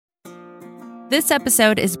This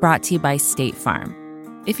episode is brought to you by State Farm.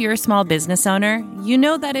 If you're a small business owner, you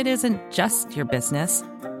know that it isn't just your business,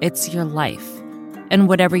 it's your life. And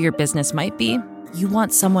whatever your business might be, you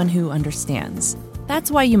want someone who understands. That's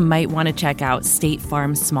why you might want to check out State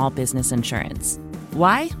Farm's small business insurance.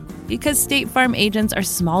 Why? Because State Farm agents are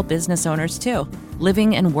small business owners too,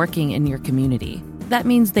 living and working in your community. That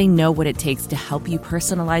means they know what it takes to help you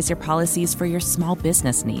personalize your policies for your small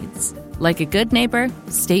business needs. Like a good neighbor,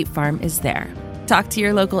 State Farm is there. Talk to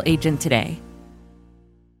your local agent today.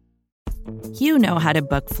 You know how to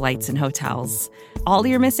book flights and hotels. All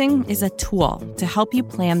you're missing is a tool to help you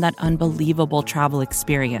plan that unbelievable travel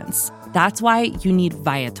experience. That's why you need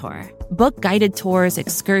Viator. Book guided tours,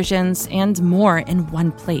 excursions, and more in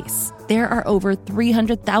one place. There are over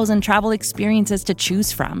 300,000 travel experiences to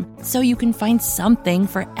choose from, so you can find something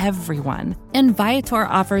for everyone. And Viator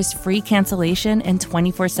offers free cancellation and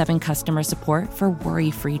 24/7 customer support for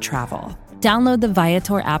worry-free travel. Download the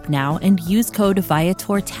Viator app now and use code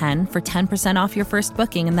Viator10 for 10% off your first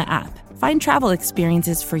booking in the app. Find travel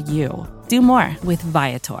experiences for you. Do more with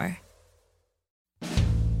Viator.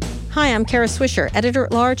 Hi, I'm Kara Swisher,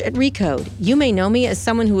 editor-at-large at Recode. You may know me as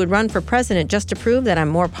someone who would run for president just to prove that I'm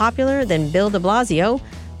more popular than Bill de Blasio.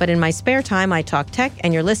 But in my spare time, I talk tech,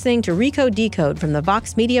 and you're listening to Recode Decode from the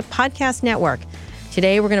Vox Media Podcast Network.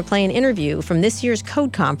 Today, we're going to play an interview from this year's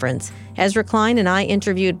Code Conference. Ezra Klein and I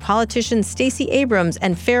interviewed politician Stacey Abrams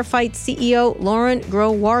and Fair Fight CEO Lauren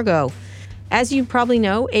Groh-Wargo. As you probably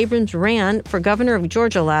know, Abrams ran for governor of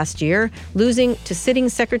Georgia last year, losing to sitting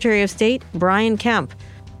Secretary of State Brian Kemp.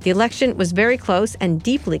 The election was very close and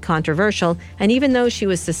deeply controversial, and even though she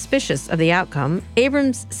was suspicious of the outcome,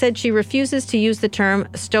 Abrams said she refuses to use the term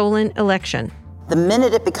stolen election. The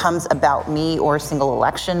minute it becomes about me or a single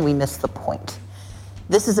election, we miss the point.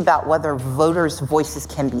 This is about whether voters' voices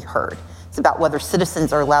can be heard. It's about whether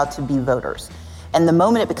citizens are allowed to be voters. And the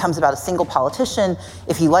moment it becomes about a single politician,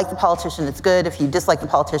 if you like the politician, it's good. If you dislike the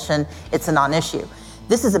politician, it's a non-issue.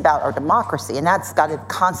 This is about our democracy, and that's got to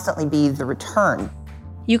constantly be the return.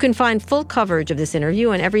 You can find full coverage of this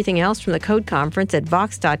interview and everything else from the Code Conference at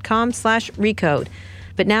vox.com/recode.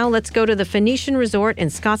 But now let's go to the Phoenician Resort in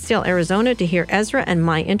Scottsdale, Arizona to hear Ezra and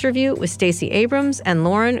my interview with Stacey Abrams and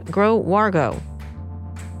Lauren Groh-Wargo.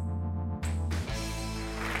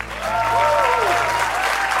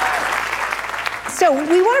 So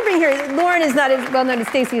we want to bring here, Lauren is not as well known as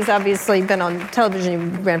Stacey has obviously been on television, you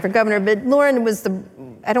ran for governor, but Lauren was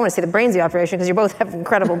I don't want to say the brains of the operation because you both have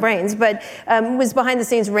incredible brains, but was behind the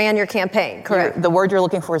scenes, ran your campaign, correct? The word you're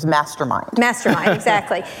looking for is mastermind. Mastermind,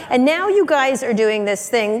 exactly. And now you guys are doing this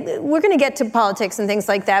thing. We're going to get to politics and things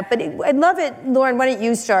like that, but I'd love it, Lauren, why don't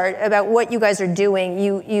you start about what you guys are doing.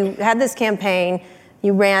 You had this campaign,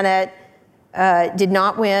 you ran it, did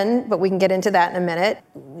not win, but we can get into that in a minute.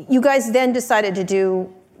 You guys then decided to do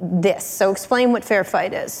this. So explain what Fair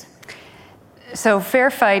Fight is. So Fair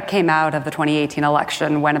Fight came out of the 2018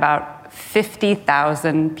 election when about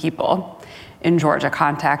 50,000 people in Georgia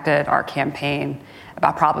contacted our campaign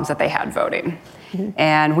about problems that they had voting. Mm-hmm.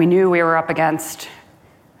 And we knew we were up against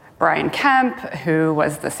Brian Kemp, who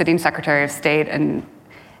was the sitting Secretary of State, and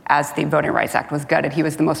as the Voting Rights Act was gutted, he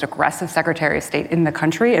was the most aggressive Secretary of State in the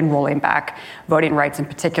country in rolling back voting rights, in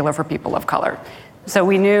particular for people of color. So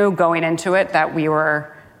we knew going into it that we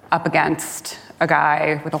were up against a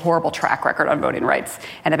guy with a horrible track record on voting rights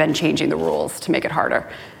and had been changing the rules to make it harder.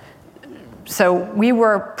 So we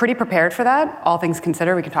were pretty prepared for that. All things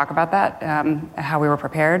considered, we can talk about that, how we were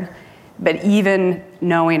prepared. But even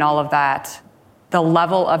knowing all of that, the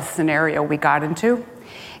level of scenario we got into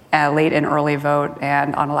late in early vote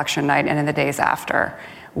and on election night and in the days after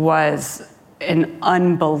was an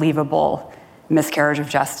unbelievable miscarriage of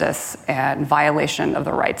justice and violation of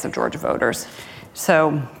the rights of Georgia voters.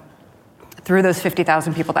 So through those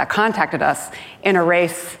 50,000 people that contacted us in a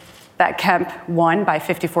race that Kemp won by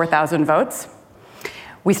 54,000 votes,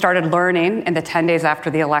 we started learning in the 10 days after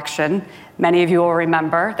the election. Many of you will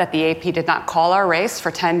remember that the AP did not call our race for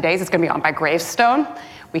 10 days. It's going to be on by gravestone.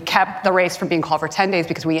 We kept the race from being called for 10 days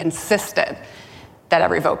because we insisted that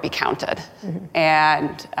every vote be counted. Mm-hmm.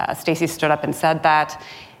 And Stacey stood up and said that.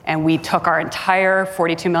 And we took our entire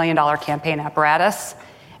 $42 million campaign apparatus.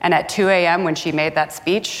 And at 2 a.m. when she made that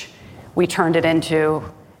speech, we turned it into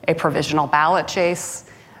a provisional ballot chase,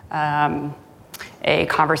 a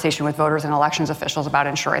conversation with voters and elections officials about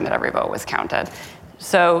ensuring that every vote was counted.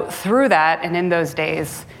 So through that, and in those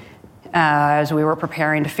days, as we were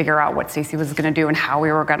preparing to figure out what Stacey was going to do and how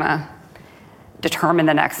we were going to determine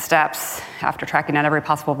the next steps after tracking down every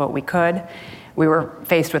possible vote we could, we were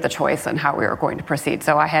faced with a choice on how we were going to proceed.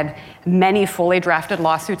 So I had many fully drafted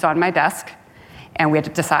lawsuits on my desk, and we had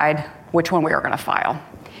to decide which one we were going to file.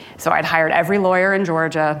 So I'd hired every lawyer in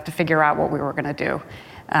Georgia to figure out what we were going to do,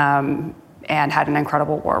 and had an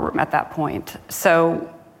incredible war room at that point.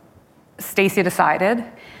 So Stacey decided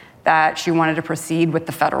that she wanted to proceed with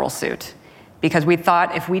the federal suit, because we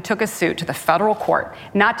thought if we took a suit to the federal court,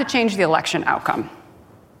 not to change the election outcome,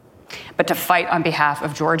 but to fight on behalf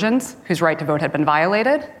of Georgians whose right to vote had been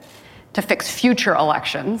violated, to fix future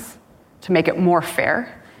elections, to make it more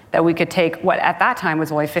fair, that we could take what at that time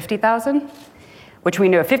was only 50,000, which we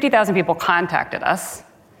knew if 50,000 people contacted us,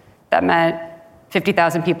 that meant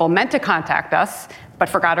 50,000 people meant to contact us, but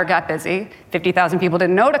forgot or got busy. 50,000 people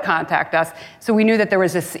didn't know to contact us. So we knew that there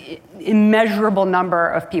was this immeasurable number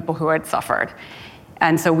of people who had suffered.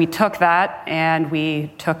 And so we took that and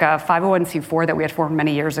we took a 501c4 that we had formed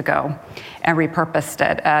many years ago and repurposed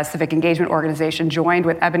it. A civic engagement organization joined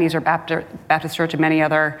with Ebenezer Baptist Church and many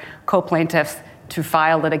other co-plaintiffs to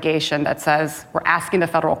file litigation that says we're asking the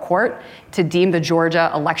federal court to deem the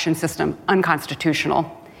Georgia election system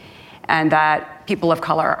unconstitutional, and that people of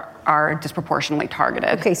color are disproportionately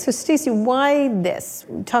targeted. Okay, so Stacey, why this?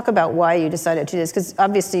 Talk about why you decided to do this, because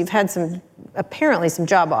obviously you've had apparently some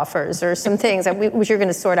job offers or some things that which you're going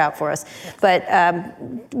to sort out for us. But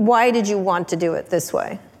why did you want to do it this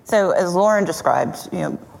way? So as Lauren described,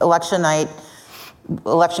 election night,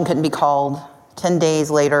 election couldn't be called. 10 days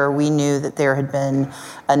later, we knew that there had been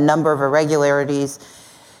a number of irregularities,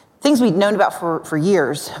 things we'd known about for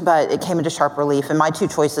years, but it came into sharp relief. And my two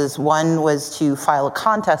choices, one was to file a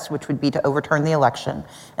contest, which would be to overturn the election,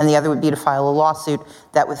 and the other would be to file a lawsuit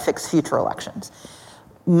that would fix future elections.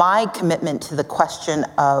 My commitment to the question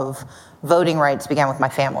of voting rights began with my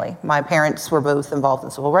family. My parents were both involved in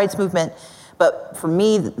the civil rights movement, but for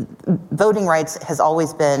me, voting rights has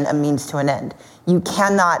always been a means to an end. You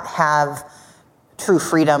cannot have true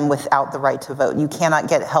freedom without the right to vote. You cannot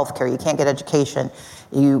get health care, you can't get education.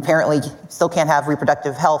 You apparently still can't have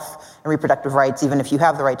reproductive health and reproductive rights, even if you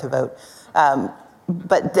have the right to vote.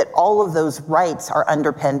 But that all of those rights are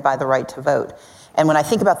underpinned by the right to vote. And when I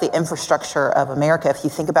think about the infrastructure of America, if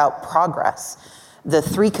you think about progress, the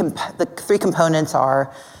three components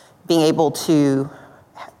are being able to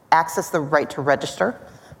access the right to register,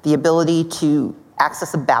 the ability to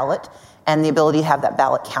access a ballot, and the ability to have that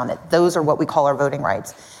ballot counted. Those are what we call our voting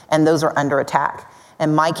rights, and those are under attack.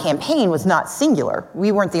 And my campaign was not singular.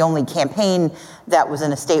 We weren't the only campaign that was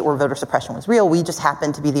in a state where voter suppression was real. We just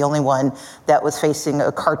happened to be the only one that was facing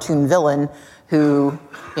a cartoon villain who,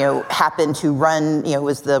 happened to run,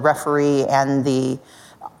 was the referee and the,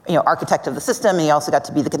 architect of the system, and he also got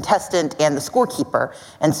to be the contestant and the scorekeeper.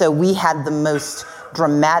 And so we had the most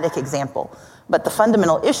dramatic example. But the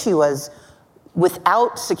fundamental issue was,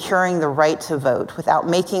 without securing the right to vote, without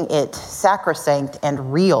making it sacrosanct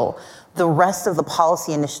and real, the rest of the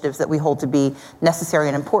policy initiatives that we hold to be necessary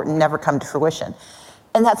and important never come to fruition.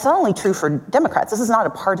 And that's not only true for Democrats. This is not a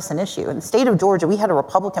partisan issue. In the state of Georgia, we had a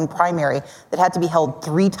Republican primary that had to be held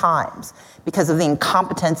 3 times because of the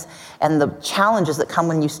incompetence and the challenges that come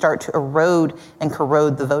when you start to erode and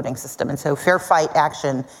corrode the voting system. And so Fair Fight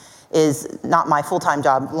Action is not my full-time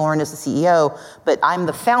job. Lauren is the CEO, but I'm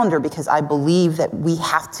the founder because I believe that we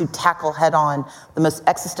have to tackle head-on the most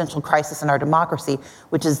existential crisis in our democracy,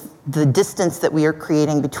 which is the distance that we are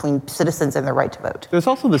creating between citizens and their right to vote. There's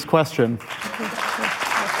also this question.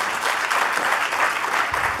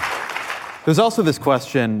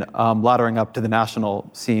 Laddering up to the national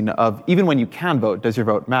scene of, even when you can vote, does your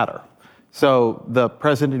vote matter? So the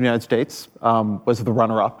President of the United States was the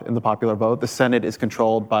runner-up in the popular vote. The Senate is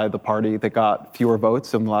controlled by the party that got fewer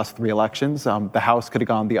votes in the last 3 elections. The House could have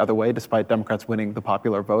gone the other way, despite Democrats winning the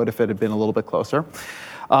popular vote, if it had been a little bit closer.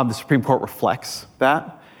 The Supreme Court reflects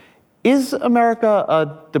that. Is America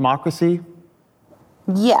a democracy?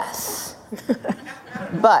 Yes.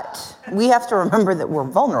 But we have to remember that we're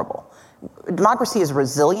vulnerable. Democracy is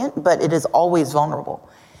resilient, but it is always vulnerable.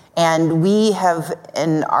 And we have,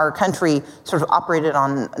 in our country, sort of operated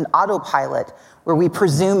on an autopilot where we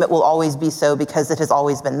presume it will always be so because it has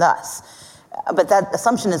always been thus. But that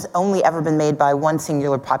assumption has only ever been made by one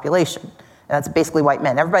singular population, and that's basically white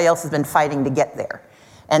men. Everybody else has been fighting to get there.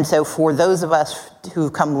 And so for those of us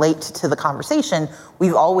who've come late to the conversation,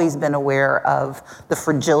 we've always been aware of the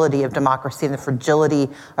fragility of democracy and the fragility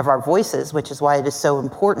of our voices, which is why it is so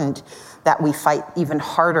important that we fight even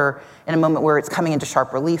harder in a moment where it's coming into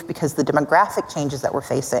sharp relief, because the demographic changes that we're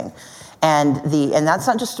facing, and that's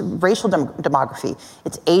not just racial demography,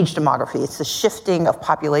 it's age demography, it's the shifting of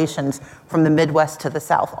populations from the Midwest to the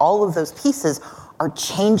South. All of those pieces are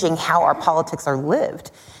changing how our politics are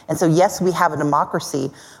lived. And so yes, we have a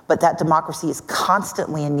democracy, but that democracy is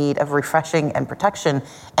constantly in need of refreshing and protection,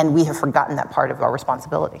 and we have forgotten that part of our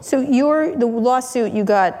responsibility. So the lawsuit you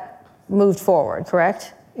got moved forward,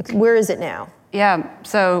 correct? Where is it now? Yeah,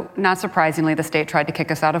 so not surprisingly, the state tried to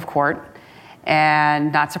kick us out of court.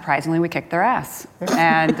 And not surprisingly, we kicked their ass.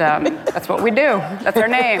 And that's what we do. That's our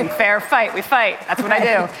name, fair fight, we fight. That's what I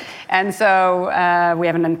do. And so we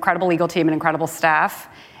have an incredible legal team, an incredible staff.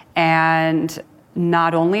 And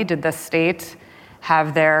not only did the state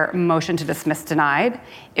have their motion to dismiss denied,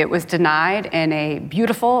 it was denied in a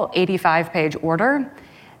beautiful 85-page order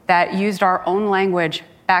that used our own language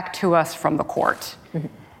back to us from the court. Mm-hmm.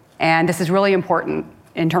 And this is really important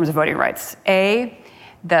in terms of voting rights.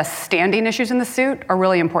 The standing issues in the suit are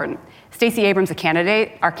really important. Stacey Abrams, a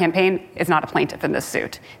candidate, our campaign, is not a plaintiff in this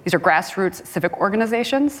suit. These are grassroots civic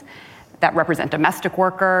organizations that represent domestic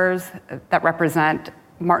workers, that represent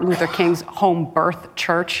Martin Luther King's home birth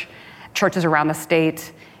church, churches around the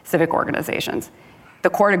state, civic organizations.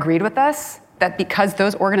 The court agreed with us that because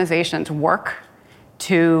those organizations work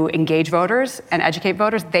to engage voters and educate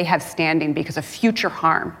voters, they have standing because of future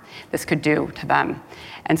harm this could do to them.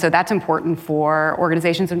 And so that's important for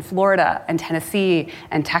organizations in Florida and Tennessee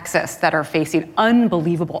and Texas that are facing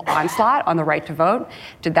unbelievable onslaught on the right to vote,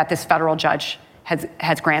 that this federal judge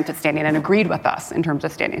has granted standing and agreed with us in terms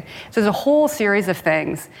of standing. So there's a whole series of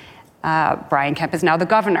things. Brian Kemp is now the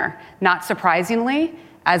governor. Not surprisingly,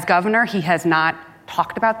 as governor, he has not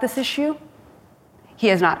talked about this issue. He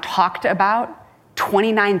has not talked about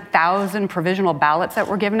 29,000 provisional ballots that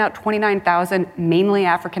were given out, 29,000 mainly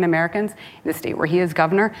African Americans in the state where he is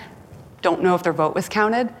governor. Don't know if their vote was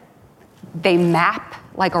counted. They map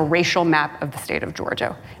like a racial map of the state of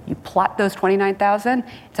Georgia. You plot those 29,000,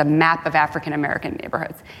 it's a map of African American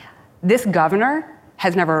neighborhoods. This governor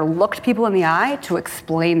has never looked people in the eye to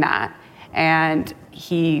explain that. And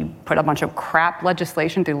he put a bunch of crap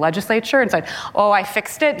legislation through legislature and said, oh, I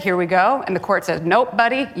fixed it, here we go. And the court says, nope,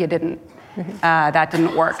 buddy, you didn't. That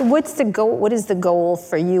didn't work. So what's the goal? What is the goal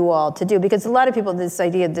for you all to do? Because a lot of people, this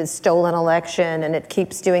idea of this stolen election, and it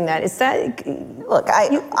keeps doing that. Is that? Look,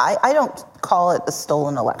 I don't call it a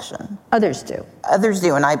stolen election. Others do. Others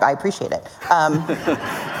do, and I appreciate it.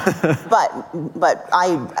 But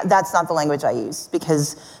that's not the language I use,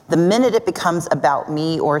 because the minute it becomes about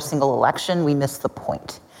me or a single election, we miss the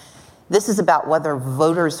point. This is about whether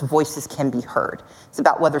voters' voices can be heard. It's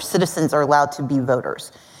about whether citizens are allowed to be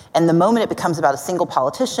voters. And the moment it becomes about a single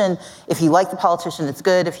politician, if you like the politician, it's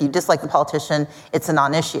good. If you dislike the politician, it's a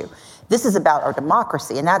non-issue. This is about our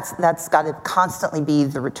democracy, and that's got to constantly be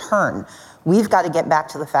the return. We've got to get back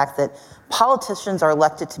to the fact that politicians are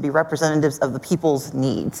elected to be representatives of the people's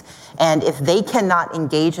needs. And if they cannot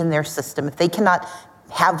engage in their system, if they cannot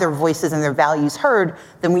have their voices and their values heard,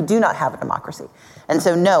 then we do not have a democracy. And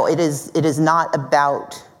so no, it is not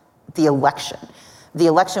about the election. The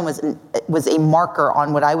election was a marker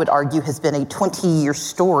on what I would argue has been a 20-year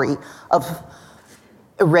story of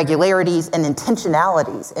irregularities and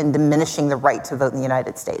intentionalities in diminishing the right to vote in the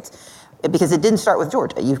United States. Because it didn't start with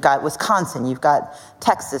Georgia. You've got Wisconsin, you've got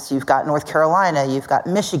Texas, you've got North Carolina, you've got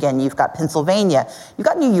Michigan, you've got Pennsylvania, you've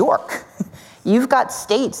got New York. You've got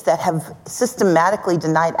states that have systematically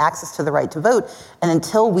denied access to the right to vote, and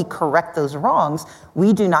until we correct those wrongs,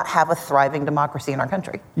 we do not have a thriving democracy in our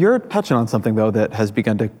country. You're touching on something, though, that has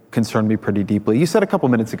begun to concern me pretty deeply. You said a couple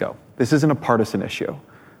minutes ago, this isn't a partisan issue,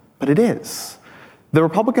 but it is. The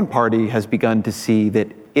Republican Party has begun to see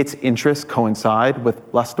that its interests coincide with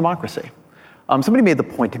less democracy. Somebody made the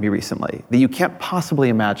point to me recently that you can't possibly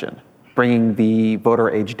imagine bringing the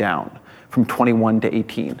voter age down from 21 to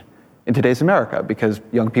 18 in today's America, because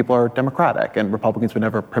young people are Democratic and Republicans would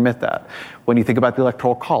never permit that. When you think about the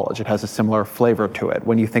Electoral College, it has a similar flavor to it.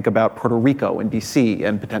 When you think about Puerto Rico and DC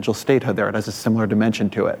and potential statehood there, it has a similar dimension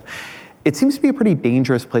to it. It seems to be a pretty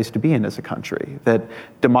dangerous place to be in as a country, that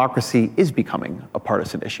democracy is becoming a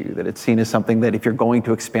partisan issue, that it's seen as something that if you're going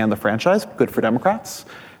to expand the franchise, good for Democrats,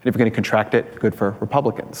 and if you're going to contract it, good for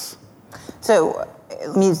Republicans. So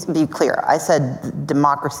let me be clear. I said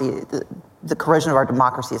democracy, the corrosion of our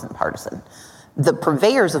democracy isn't partisan. The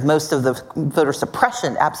purveyors of most of the voter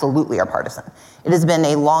suppression absolutely are partisan. It has been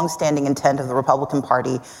a long-standing intent of the Republican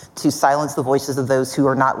Party to silence the voices of those who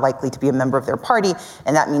are not likely to be a member of their party,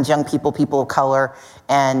 and that means young people, people of color,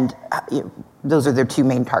 and those are their two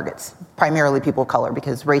main targets, primarily people of color,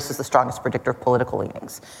 because race is the strongest predictor of political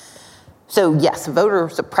leanings. So yes, voter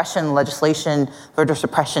suppression legislation, voter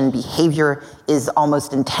suppression behavior is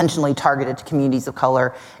almost intentionally targeted to communities of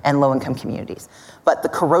color and low-income communities. But the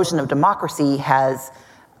corrosion of democracy has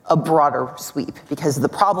a broader sweep, because the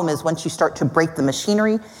problem is once you start to break the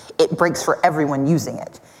machinery, it breaks for everyone using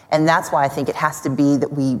it. And that's why I think it has to be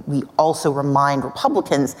that we also remind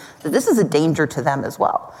Republicans that this is a danger to them as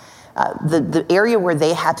well. The area where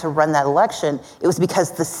they had to run that election, it was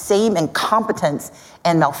because the same incompetence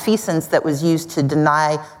and malfeasance that was used to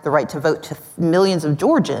deny the right to vote to millions of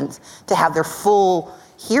Georgians to have their full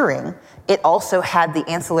hearing, it also had the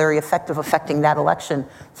ancillary effect of affecting that election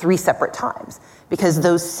 3 separate times, because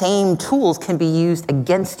those same tools can be used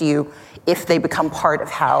against you if they become part of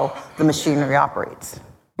how the machinery operates.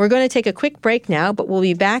 We're going to take a quick break now, but we'll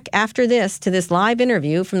be back after this to this live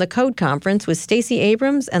interview from the Code Conference with Stacey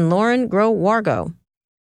Abrams and Lauren Groh-Wargo.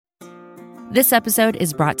 This episode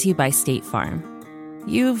is brought to you by State Farm.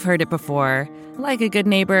 You've heard it before. Like a good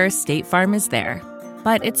neighbor, State Farm is there.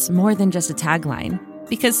 But it's more than just a tagline,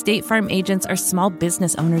 because State Farm agents are small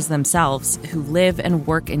business owners themselves who live and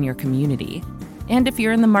work in your community. And if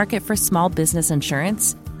you're in the market for small business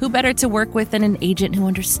insurance, who better to work with than an agent who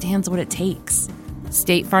understands what it takes?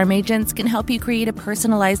 State Farm agents can help you create a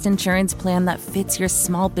personalized insurance plan that fits your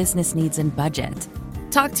small business needs and budget.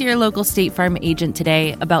 Talk to your local State Farm agent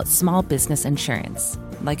today about small business insurance.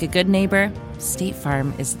 Like a good neighbor, State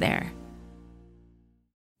Farm is there.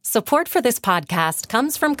 Support for this podcast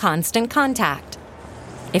comes from Constant Contact.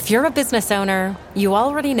 If you're a business owner, you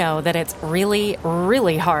already know that it's really,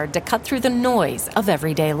 really hard to cut through the noise of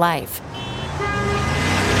everyday life.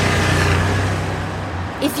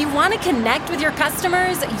 If you want to connect with your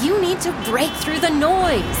customers, you need to break through the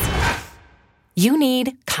noise. You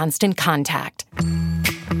need Constant Contact.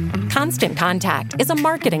 Constant Contact is a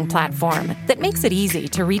marketing platform that makes it easy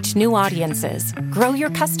to reach new audiences, grow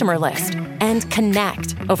your customer list, and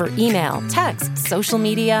connect over email, text, social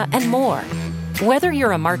media, and more. Whether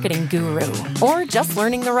you're a marketing guru or just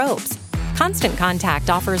learning the ropes, Constant Contact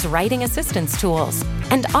offers writing assistance tools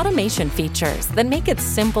and automation features that make it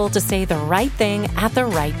simple to say the right thing at the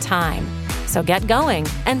right time. So get going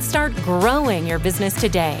and start growing your business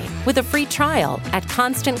today with a free trial at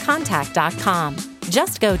ConstantContact.com.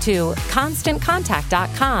 Just go to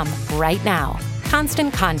ConstantContact.com right now.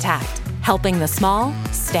 Constant Contact, helping the small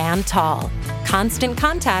stand tall.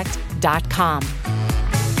 ConstantContact.com.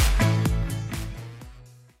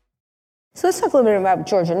 So let's talk a little bit about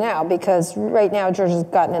Georgia now, because right now Georgia's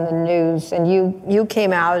gotten in the news, and you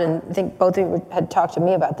came out, and I think both of you had talked to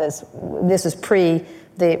me about this. This is pre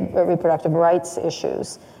the reproductive rights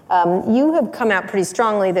issues. You have come out pretty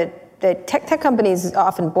strongly that tech companies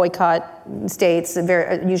often boycott states,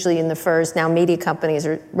 usually in the first. Now media companies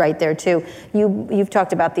are right there too. You've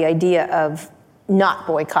talked about the idea of not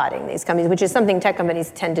boycotting these companies, which is something tech companies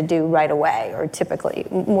tend to do right away, or typically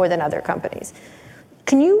more than other companies.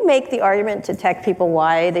 Can you make the argument to tech people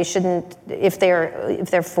why they shouldn't, if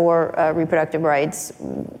they're for reproductive rights,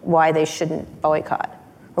 why they shouldn't boycott?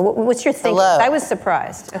 Or what's your thinking? Hello. I was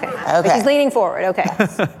surprised. Okay. He's leaning forward. Okay.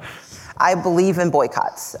 I believe in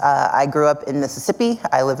boycotts. I grew up in Mississippi.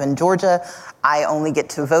 I live in Georgia. I only get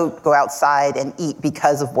to vote, go outside, and eat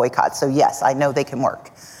because of boycotts. So yes, I know they can work.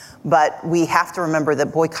 But we have to remember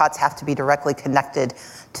that boycotts have to be directly connected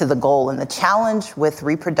to the goal. And the challenge with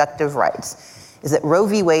reproductive rights is that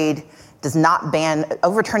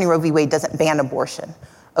overturning Roe v. Wade doesn't ban abortion.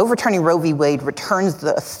 Overturning Roe v. Wade returns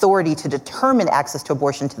the authority to determine access to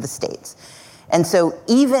abortion to the states. And so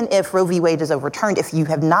even if Roe v. Wade is overturned, if you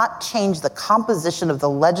have not changed the composition of the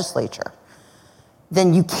legislature,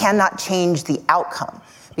 then you cannot change the outcome.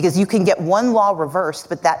 Because you can get one law reversed,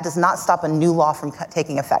 but that does not stop a new law from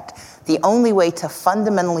taking effect. The only way to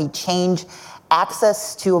fundamentally change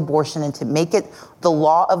access to abortion and to make it the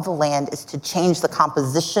law of the land is to change the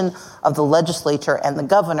composition of the legislature and the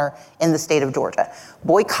governor in the state of Georgia.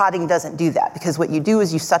 Boycotting doesn't do that, because what you do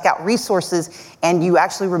is you suck out resources and you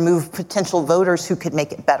actually remove potential voters who could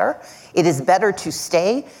make it better. It is better to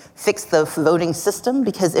fix the voting system,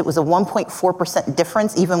 because it was a 1.4%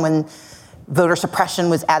 difference even when voter suppression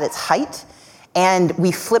was at its height. And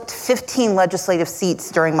we flipped 15 legislative seats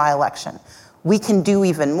during my election. We can do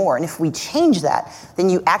even more. And if we change that,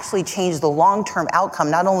 then you actually change the long-term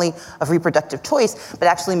outcome, not only of reproductive choice, but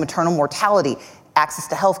actually maternal mortality, access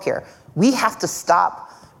to healthcare. We have to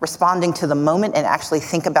stop responding to the moment and actually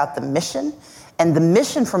think about the mission. And the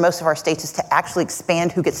mission for most of our states is to actually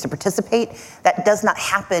expand who gets to participate. That does not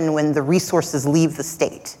happen when the resources leave the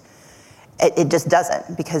state. It just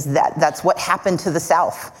doesn't, because that's what happened to the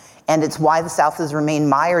South. And it's why the South has remained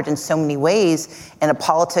mired in so many ways in a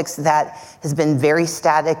politics that has been very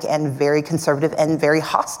static and very conservative and very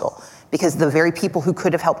hostile, because the very people who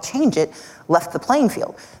could have helped change it left the playing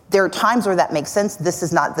field. There are times where that makes sense. This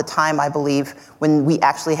is not the time, I believe, when we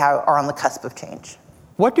actually are on the cusp of change.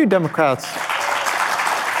 What do Democrats...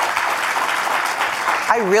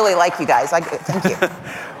 I really like you guys. Thank you.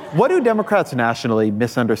 What do Democrats nationally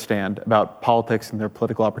misunderstand about politics and their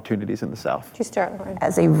political opportunities in the South? You start, Lauren.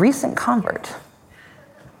 As a recent convert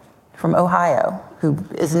from Ohio, who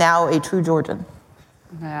is now a true Georgian.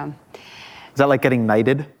 Yeah. Is that like getting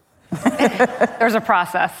knighted? There's a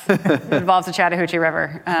process. It involves the Chattahoochee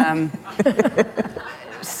River.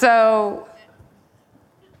 So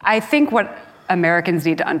I think what Americans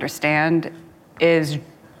need to understand is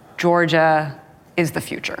Georgia is the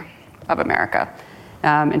future of America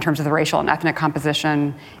in terms of the racial and ethnic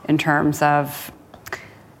composition, in terms of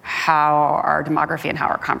how our demography and how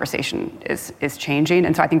our conversation is changing.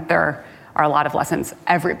 And so I think there are a lot of lessons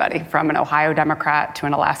everybody, from an Ohio Democrat to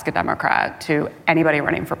an Alaska Democrat to anybody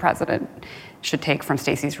running for president, should take from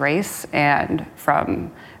Stacey's race and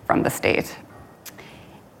from the state,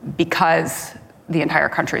 because the entire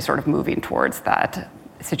country is sort of moving towards that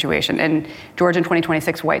situation. In Georgia in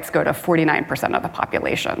 2026, whites go to 49% of the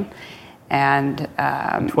population. And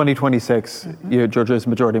 2026, Georgia is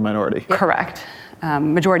majority minority. Correct.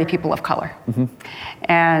 Majority people of color.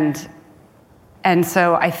 And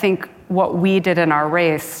so I think what we did in our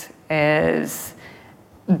race is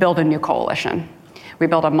build a new coalition. We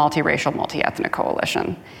built a multiracial, multi-ethnic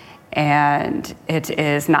coalition. And it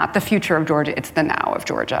is not the future of Georgia, it's the now of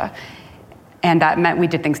Georgia. And that meant we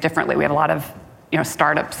did things differently. We have a lot of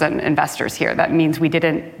startups and investors here. That means we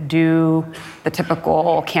didn't do the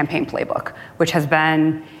typical campaign playbook, which has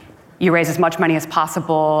been you raise as much money as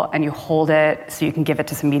possible and you hold it so you can give it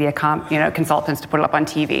to some media consultants to put it up on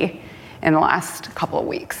TV in the last couple of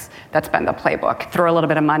weeks. That's been the playbook. Throw a little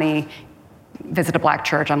bit of money, visit a black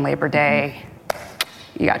church on Labor Day,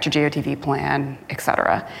 you got your GOTV plan, et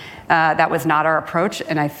cetera. That was not our approach,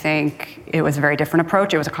 and I think it was a very different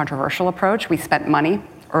approach. It was a controversial approach. We spent money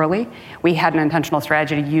early. We had an intentional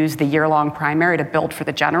strategy to use the year-long primary to build for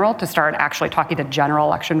the general, to start actually talking to general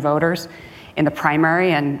election voters in the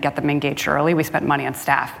primary and get them engaged early. We spent money on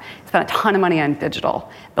staff, spent a ton of money on digital,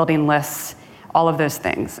 building lists, all of those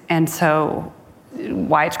things. And so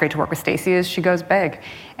why it's great to work with Stacey is she goes big,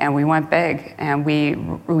 and we went big, and we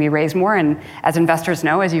raised more. And as investors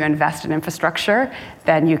know, as you invest in infrastructure,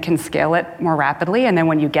 then you can scale it more rapidly. And then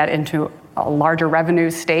when you get into a larger revenue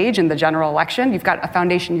stage in the general election, you've got a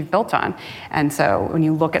foundation you've built on. And so when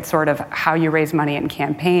you look at sort of how you raise money in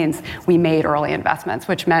campaigns, we made early investments,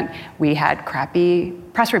 which meant we had crappy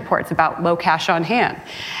press reports about low cash on hand.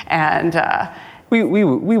 And we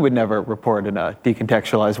would never report in a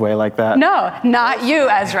decontextualized way like that. No, not you,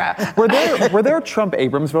 Ezra. Were there Trump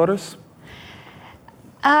Abrams voters?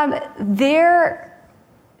 There,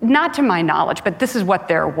 not to my knowledge, but this is what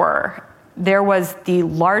there were. There was the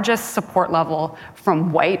largest support level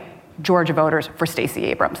from white Georgia voters for Stacey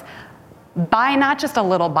Abrams. By not just a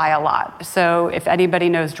little, by a lot. So if anybody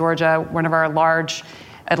knows Georgia, one of our large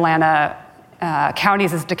Atlanta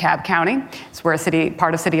counties is DeKalb County. It's where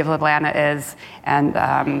part of the city of Atlanta is, and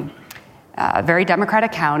a very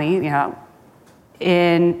Democratic county.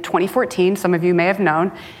 In 2014, some of you may have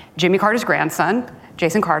known, Jimmy Carter's grandson,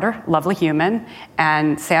 Jason Carter, lovely human,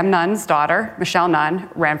 and Sam Nunn's daughter, Michelle Nunn,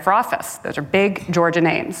 ran for office. Those are big Georgia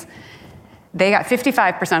names. They got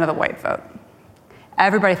 55% of the white vote.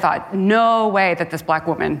 Everybody thought, no way that this black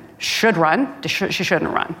woman should run. She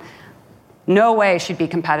shouldn't run. No way she'd be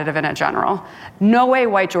competitive in a general. No way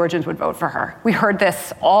white Georgians would vote for her. We heard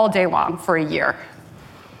this all day long for a year.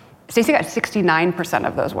 Stacey got 69%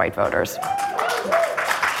 of those white voters.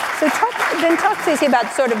 So talk, Stacey,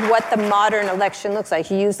 about sort of what the modern election looks like.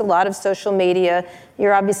 You used a lot of social media.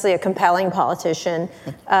 You're obviously a compelling politician.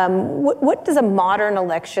 What does a modern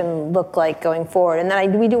election look like going forward? And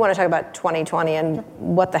then we do want to talk about 2020 and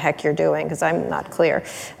what the heck you're doing, because I'm not clear.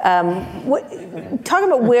 Talk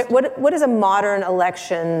about what does a modern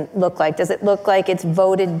election look like? Does it look like it's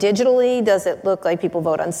voted digitally? Does it look like people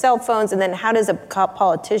vote on cell phones? And then how does a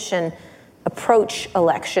politician approach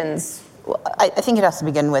elections? Well, I think it has to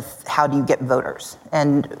begin with, how do you get voters?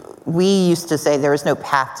 And we used to say there is no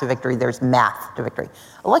path to victory, there's math to victory.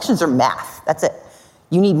 Elections are math, that's it.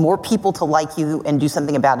 You need more people to like you and do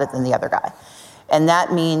something about it than the other guy. And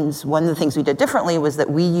that means one of the things we did differently was that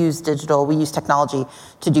we use technology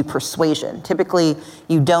to do persuasion. Typically,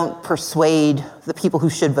 you don't persuade the people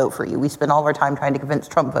who should vote for you. We spend all of our time trying to convince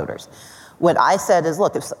Trump voters. What I said is,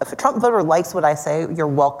 look, if a Trump voter likes what I say, you're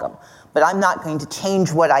welcome. But I'm not going to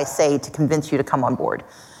change what I say to convince you to come on board.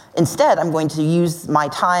 Instead, I'm going to use my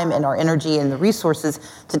time and our energy and the resources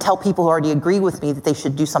to tell people who already agree with me that they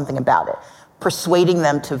should do something about it, persuading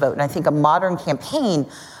them to vote. And I think a modern campaign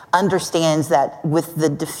understands that with the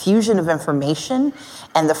diffusion of information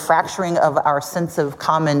and the fracturing of our sense of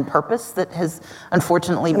common purpose that has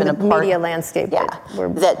unfortunately been a part media landscape.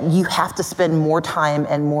 That you have to spend more time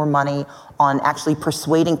and more money on actually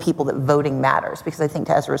persuading people that voting matters. Because I think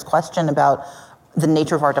to Ezra's question about the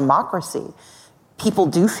nature of our democracy, people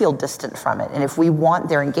do feel distant from it. And if we want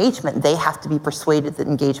their engagement, they have to be persuaded that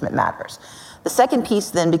engagement matters. The second piece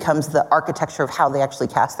then becomes the architecture of how they actually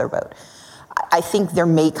cast their vote. I think there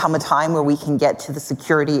may come a time where we can get to the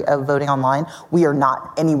security of voting online. We are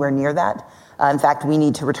not anywhere near that. In fact, we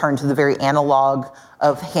need to return to the very analog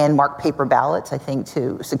of hand-marked paper ballots, I think,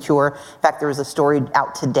 to secure. In fact, there was a story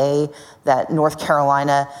out today that North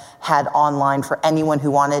Carolina had online for anyone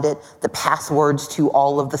who wanted it, the passwords to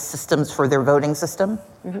all of the systems for their voting system.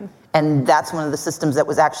 Mm-hmm. And that's one of the systems that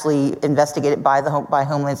was actually investigated by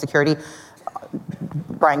Homeland Security.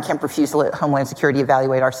 Brian Kemp refused to let Homeland Security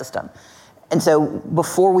evaluate our system. And so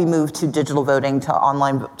before we move to digital voting, to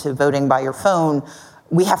online, to voting by your phone,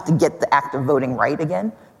 we have to get the act of voting right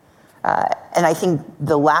again. And I think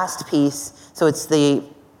the last piece, so it's the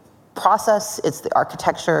process, it's the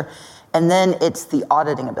architecture, and then it's the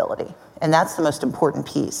auditing ability. And that's the most important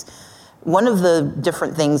piece. One of the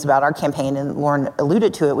different things about our campaign, and Lauren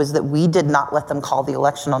alluded to it, was that we did not let them call the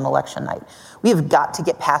election on election night. We have got to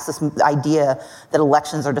get past this idea that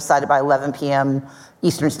elections are decided by 11 p.m.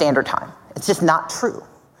 Eastern Standard Time. It's just not true.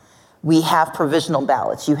 We have provisional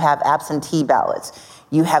ballots, you have absentee ballots,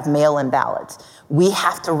 you have mail-in ballots. We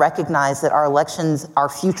have to recognize that our elections, our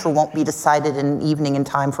future won't be decided in an evening in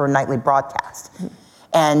time for a nightly broadcast.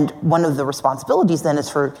 And one of the responsibilities then is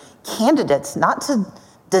for candidates not to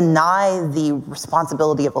deny the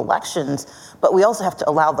responsibility of elections, but we also have to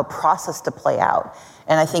allow the process to play out.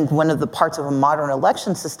 And I think one of the parts of a modern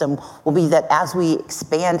election system will be that as we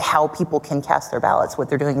expand how people can cast their ballots, what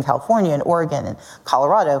they're doing in California and Oregon and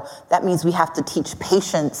Colorado, that means we have to teach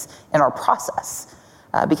patience in our process.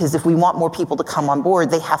 Because if we want more people to come on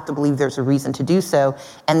board, they have to believe there's a reason to do so,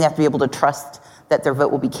 and they have to be able to trust that their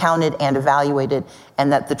vote will be counted and evaluated,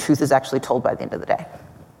 and that the truth is actually told by the end of the day.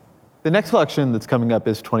 The next election that's coming up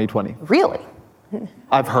is 2020. Really?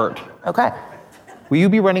 I've heard. Okay. Will you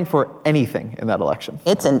be running for anything in that election?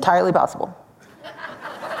 It's entirely possible.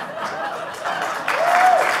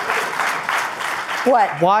 What?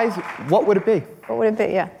 What would it be? What would it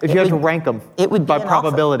be? Yeah. If you had to rank them by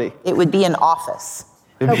probability. It would be an office.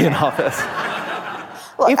 It'd be an office.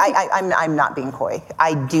 Look, I'm not being coy.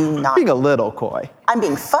 I do not. Being a little coy. I'm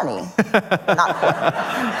being funny, not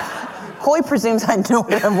coy. Coy presumes I know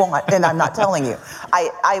what I want, and I'm not telling you.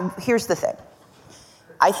 Here's the thing.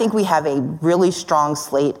 I think we have a really strong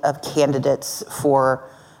slate of candidates for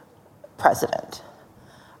president.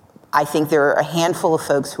 I think there are a handful of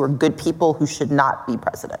folks who are good people who should not be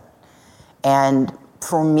president. And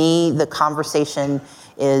for me, the conversation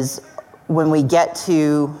is when we get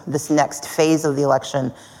to this next phase of the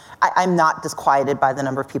election, I'm not disquieted by the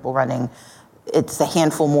number of people running. It's a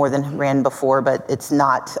handful more than ran before, but it's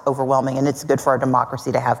not overwhelming, and it's good for our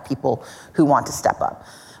democracy to have people who want to step up.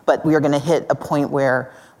 But we are going to hit a point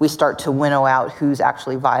where we start to winnow out who's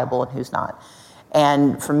actually viable and who's not.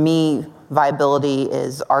 And for me, viability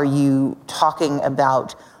is, are you talking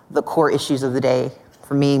about the core issues of the day?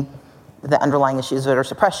 For me, the underlying issue is voter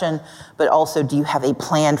suppression, but also do you have a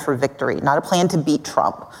plan for victory? Not a plan to beat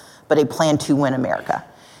Trump, but a plan to win America.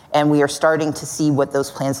 And we are starting to see what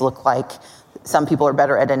those plans look like. Some people are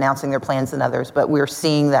better at announcing their plans than others, but we're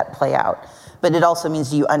seeing that play out. But it also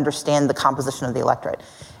means you understand the composition of the electorate.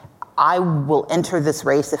 I will enter this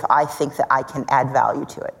race if I think that I can add value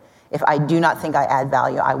to it. If I do not think I add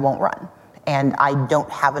value, I won't run. And I don't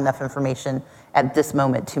have enough information at this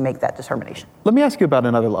moment to make that determination. Let me ask you about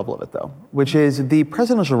another level of it, though, which is the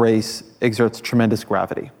presidential race exerts tremendous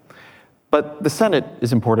gravity. But the Senate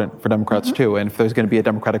is important for Democrats, too. And if there's going to be a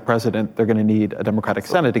Democratic president, they're going to need a Democratic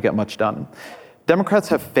Senate to get much done. Democrats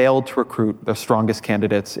have failed to recruit their strongest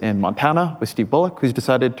candidates in Montana with Steve Bullock, who's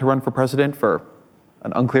decided to run for president for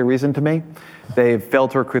an unclear reason to me. They've failed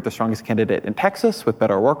to recruit the strongest candidate in Texas, with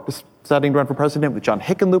Beto O'Rourke deciding to run for president, with John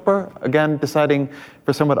Hickenlooper, again, deciding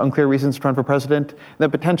for somewhat unclear reasons to run for president. And then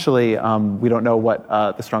potentially, we don't know what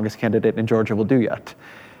the strongest candidate in Georgia will do yet.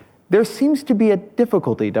 There seems to be a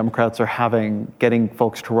difficulty Democrats are having getting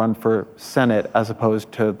folks to run for Senate as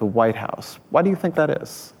opposed to the White House. Why do you think that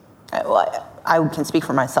is? Well, I can speak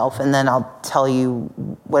for myself, and then I'll tell you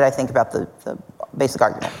what I think about the basic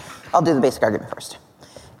argument. I'll do the basic argument first.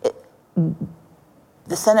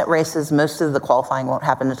 The Senate races, most of the qualifying won't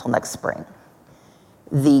happen until next spring.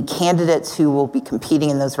 The candidates who will be competing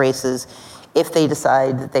in those races, if they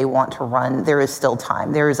decide that they want to run, there is still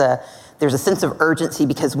time. There's There's a sense of urgency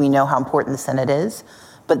because we know how important the Senate is,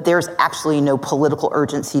 but there's actually no political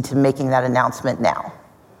urgency to making that announcement now.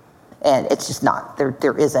 And it's just not,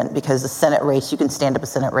 there isn't, because the Senate race, you can stand up a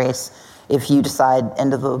Senate race if you decide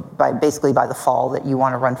basically by the fall that you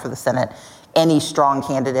want to run for the Senate. Any strong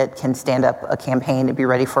candidate can stand up a campaign and be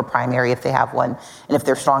ready for a primary if they have one. And if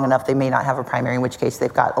they're strong enough, they may not have a primary, in which case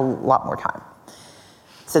they've got a lot more time.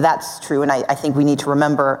 So that's true, and I think we need to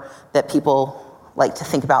remember that people like to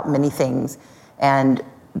think about many things, and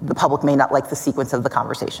the public may not like the sequence of the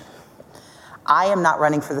conversation. I am not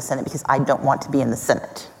running for the Senate because I don't want to be in the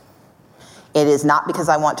Senate. It is not because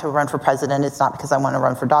I want to run for president. It's not because I want to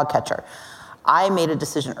run for dog catcher. I made a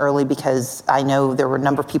decision early because I know there were a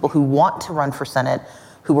number of people who want to run for Senate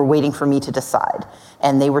who were waiting for me to decide.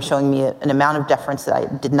 And they were showing me an amount of deference that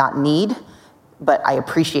I did not need, but I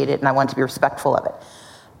appreciate it and I want to be respectful of it.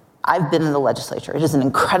 I've been in the legislature. It is an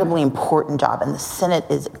incredibly important job, and the Senate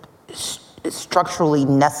is structurally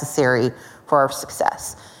necessary for our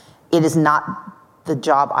success. It is not the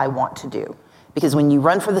job I want to do. Because when you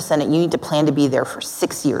run for the Senate, you need to plan to be there for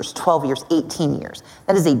 6 years, 12 years, 18 years.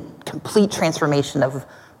 That is a complete transformation of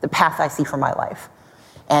the path I see for my life.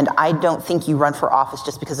 And I don't think you run for office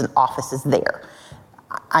just because an office is there.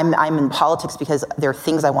 I'm in politics because there are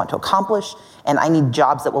things I want to accomplish, and I need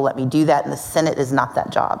jobs that will let me do that, and the Senate is not that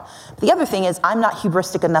job. The other thing is, I'm not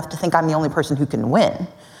hubristic enough to think I'm the only person who can win.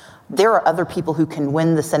 There are other people who can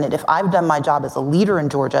win the Senate. If I've done my job as a leader in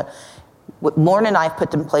Georgia, what Lauren and I have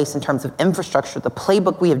put in place in terms of infrastructure, the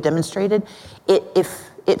playbook we have demonstrated, if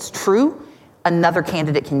it's true, another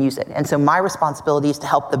candidate can use it. And so my responsibility is to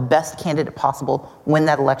help the best candidate possible win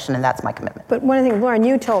that election, and that's my commitment. But one of the things, Lauren,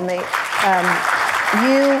 you told me,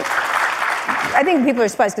 I think people are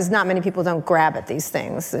surprised because not many people don't grab at these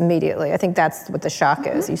things immediately. I think that's what the shock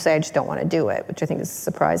is. You say, I just don't want to do it, which I think is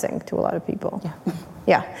surprising to a lot of people.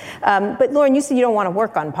 Yeah. But Lauren, you said you don't want to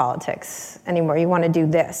work on politics anymore. You want to do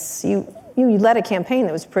this. You led a campaign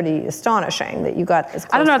that was pretty astonishing that you got as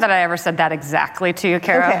close. I don't know that I ever said that exactly to you,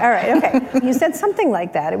 Kara. Okay, all right, okay. You said something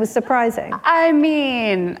like that. It was surprising. I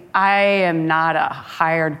mean, I am not a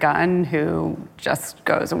hired gun who just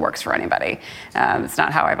goes and works for anybody. It's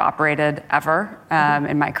not how I've operated ever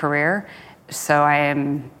in my career. So I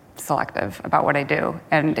am selective about what I do.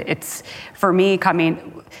 And it's, for me,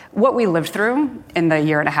 what we lived through in the 1.5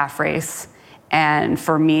 year race, and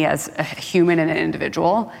for me as a human and an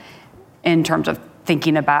individual, in terms of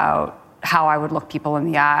thinking about how I would look people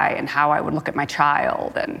in the eye and how I would look at my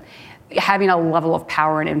child, and having a level of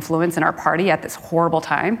power and influence in our party at this horrible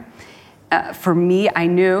time. For me, I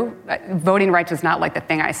knew voting rights was not like the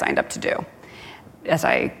thing I signed up to do as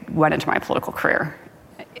I went into my political career.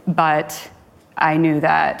 But I knew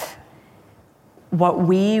that what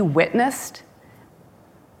we witnessed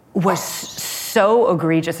was so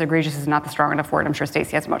egregious is not the strong enough word, I'm sure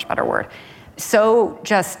Stacey has a much better word, so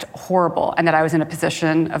just horrible, and that I was in a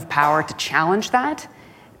position of power to challenge that.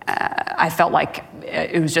 I felt like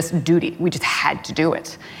it was just duty. We just had to do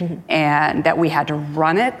it. And that we had to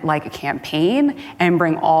run it like a campaign and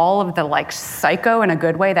bring all of the psycho in a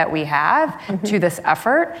good way that we have to this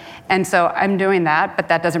effort. And so I'm doing that, but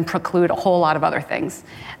that doesn't preclude a whole lot of other things,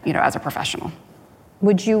 as a professional.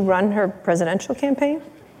 Would you run her presidential campaign?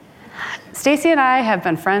 Stacey and I have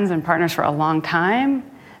been friends and partners for a long time.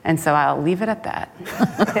 And so I'll leave it at that.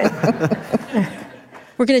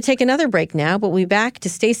 We're going to take another break now, but we'll be back to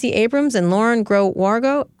Stacey Abrams and Lauren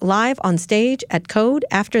Groh-Wargo live on stage at Code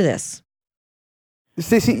after this.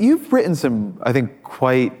 Stacey, you've written some, I think,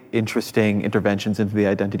 quite interesting interventions into the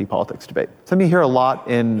identity politics debate. Something you hear a lot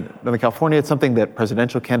in Northern California. It's something that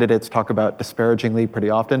presidential candidates talk about disparagingly pretty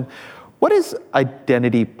often. What does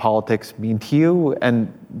identity politics mean to you,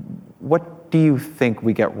 and what do you think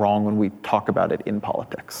we get wrong when we talk about it in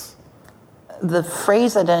politics? The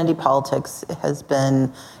phrase identity politics is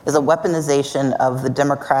a weaponization of the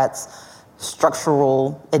Democrats'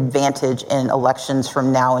 structural advantage in elections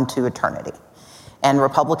from now into eternity. And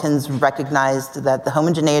Republicans recognized that the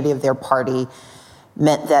homogeneity of their party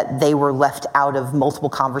meant that they were left out of multiple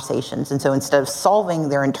conversations. And so instead of solving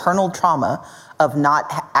their internal trauma of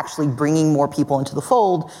not actually bringing more people into the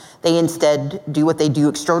fold, they instead do what they do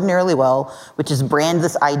extraordinarily well, which is brand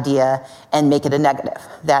this idea and make it a negative.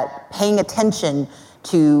 That paying attention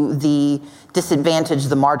to the disadvantaged,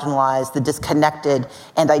 the marginalized, the disconnected,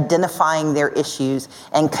 and identifying their issues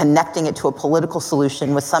and connecting it to a political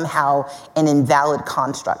solution was somehow an invalid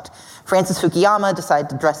construct. Francis Fukuyama decided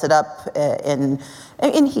to dress it up and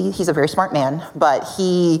he's a very smart man, but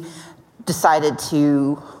he decided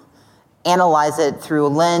to analyze it through a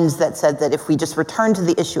lens that said that if we just return to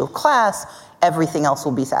the issue of class, everything else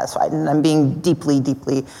will be satisfied. And I'm being deeply,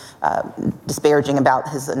 deeply disparaging about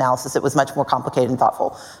his analysis. It was much more complicated and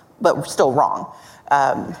thoughtful, but still wrong.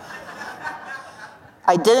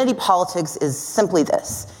 Identity politics is simply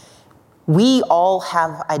this. We all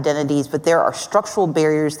have identities, but there are structural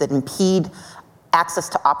barriers that impede access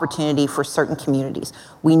to opportunity for certain communities.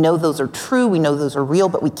 We know those are true, we know those are real,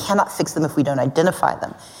 but we cannot fix them if we don't identify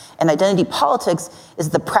them. And identity politics is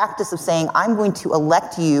the practice of saying, I'm going to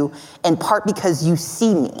elect you in part because you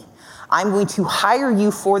see me. I'm going to hire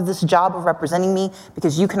you for this job of representing me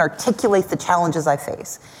because you can articulate the challenges I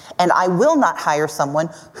face. And I will not hire someone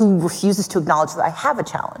who refuses to acknowledge that I have a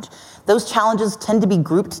challenge. Those challenges tend to be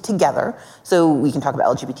grouped together. So we can talk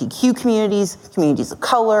about LGBTQ communities, communities of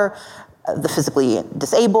color, the physically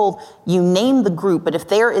disabled, you name the group, but if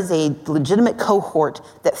there is a legitimate cohort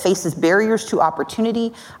that faces barriers to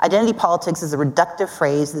opportunity, identity politics is a reductive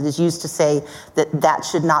phrase that is used to say that that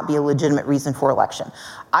should not be a legitimate reason for election.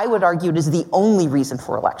 I would argue it is the only reason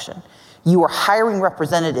for election. You are hiring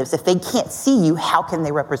representatives. If they can't see you, how can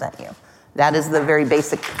they represent you? That is the very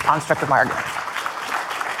basic construct of my argument.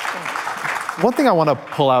 One thing I want to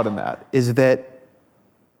pull out in that is that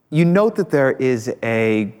you note that there is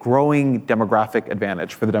a growing demographic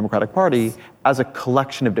advantage for the Democratic Party as a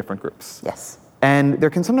collection of different groups. Yes. And there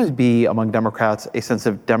can sometimes be among Democrats a sense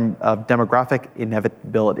of demographic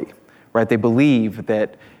inevitability, right? They believe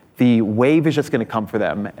that the wave is just going to come for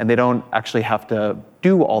them and they don't actually have to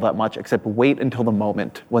do all that much except wait until the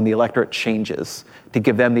moment when the electorate changes to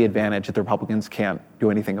give them the advantage that the Republicans can't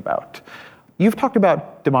do anything about. You've talked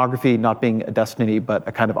about demography not being a destiny, but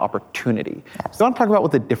a kind of opportunity. Absolutely. Do you want to talk about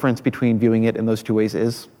what the difference between viewing it in those two ways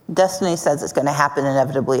is? Destiny says it's going to happen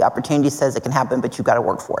inevitably. Opportunity says it can happen, but you've got to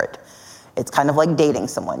work for it. It's kind of like dating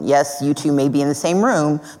someone. Yes, you two may be in the same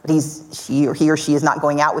room, but he or she is not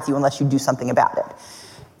going out with you unless you do something about it.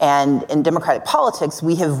 And in democratic politics,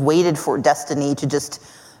 we have waited for destiny to just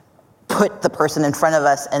put the person in front of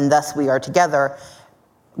us, and thus we are together.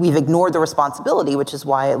 We've ignored the responsibility, which is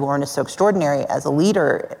why Lauren is so extraordinary as a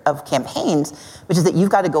leader of campaigns, which is that you've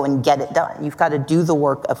got to go and get it done. You've got to do the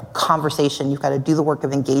work of conversation. You've got to do the work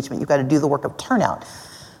of engagement. You've got to do the work of turnout.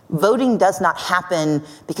 Voting does not happen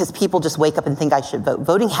because people just wake up and think I should vote.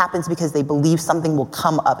 Voting happens because they believe something will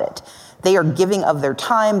come of it. They are giving of their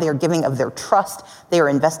time. They are giving of their trust. They are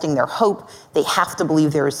investing their hope. They have to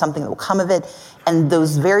believe there is something that will come of it. And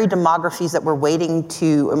those very demographies that we're waiting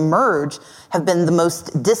to emerge have been the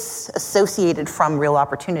most disassociated from real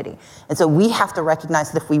opportunity. And so we have to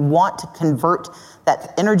recognize that if we want to convert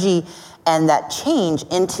that energy and that change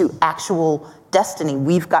into actual destiny,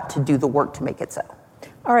 we've got to do the work to make it so.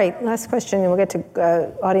 All right, last question, and we'll get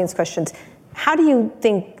to audience questions. How do you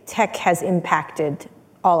think tech has impacted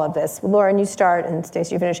all of this? Lauren, you start, and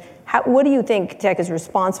Stacey, you finish. What do you think tech is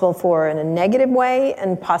responsible for in a negative way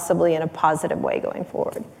and possibly in a positive way going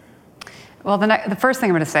forward? Well, the first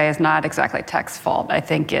thing I'm going to say is not exactly tech's fault. I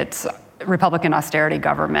think it's Republican austerity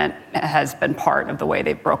government has been part of the way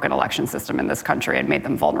they've broken election system in this country and made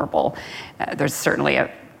them vulnerable. There's certainly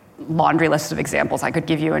a laundry list of examples I could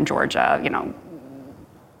give you in Georgia,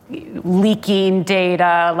 leaking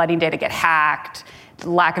data, letting data get hacked,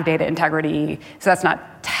 lack of data integrity. So that's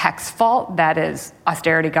not tech's fault. That is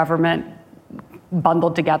austerity government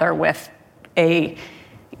bundled together with a,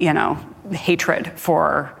 hatred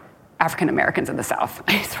for African Americans in the South,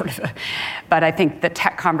 But I think the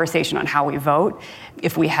tech conversation on how we vote,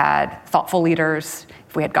 if we had thoughtful leaders,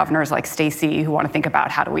 if we had governors like Stacey who want to think about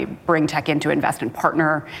how do we bring tech in to invest and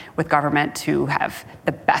partner with government to have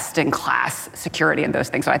the best in class security and those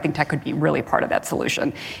things. So I think tech could be really part of that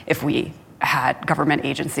solution if we had government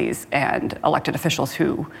agencies and elected officials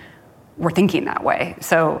who were thinking that way.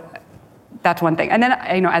 So that's one thing. And then,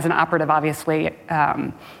 as an operative, obviously,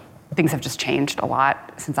 things have just changed a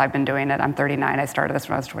lot since I've been doing it. I'm 39. I started this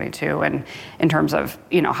when I was 22. And in terms of,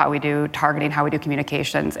 how we do targeting, how we do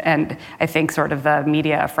communications, and I think sort of the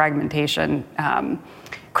media fragmentation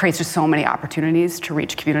creates just so many opportunities to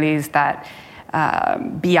reach communities that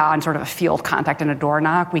beyond sort of a field contact and a door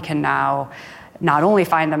knock, we can now not only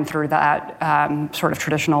find them through that sort of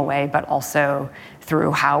traditional way, but also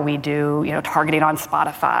through how we do, targeting on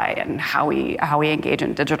Spotify and how we engage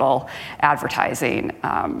in digital advertising.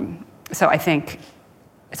 So I think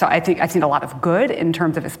I've seen a lot of good in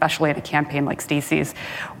terms of, especially in a campaign like Stacey's,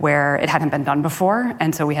 where it hadn't been done before,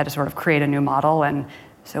 and so we had to sort of create a new model. And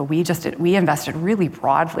so we invested really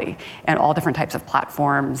broadly in all different types of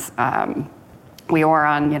platforms. We were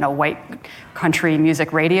on, white country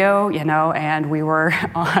music radio, and we were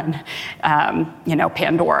on,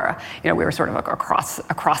 Pandora. We were sort of across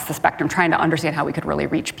the spectrum, trying to understand how we could really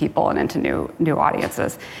reach people and into new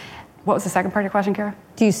audiences. What was the second part of your question, Kara?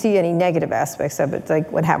 Do you see any negative aspects of it,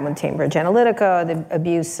 like what happened with Cambridge Analytica, the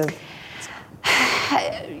abuse of?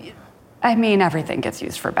 I mean, everything gets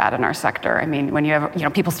used for bad in our sector. I mean, when you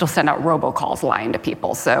have, people still send out robocalls lying to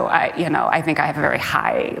people. So I think I have a very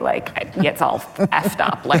high, it's all effed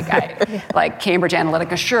up. Like Cambridge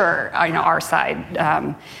Analytica, sure, our side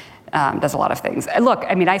does a lot of things. Look,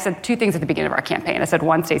 I mean, I said two things at the beginning of our campaign. I said,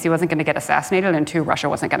 one, Stacey wasn't going to get assassinated, and two, Russia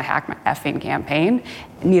wasn't going to hack my effing campaign.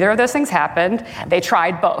 Neither of those things happened. They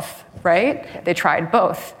tried both, right? They tried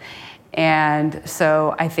both. And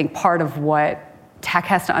so I think part of what tech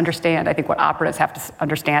has to understand, I think what operatives have to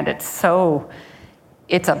understand, it's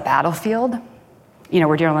a battlefield.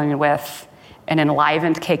 We're dealing with an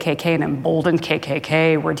enlivened KKK, an emboldened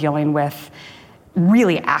KKK. We're dealing with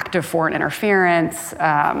really active foreign interference.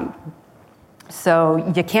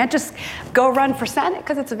 So you can't just go run for Senate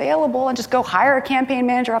because it's available and just go hire a campaign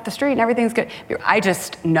manager off the street and everything's good. I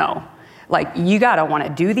just know, you gotta want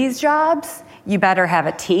to do these jobs. You better have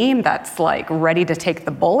a team that's ready to take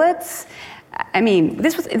the bullets. I mean,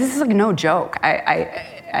 this is no joke.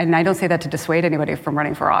 And I don't say that to dissuade anybody from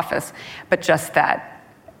running for office, but just that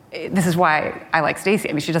this is why I like Stacey.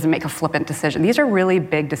 I mean, she doesn't make a flippant decision. These are really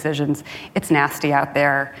big decisions. It's nasty out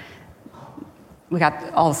there. We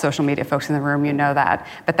got all the social media folks in the room, that.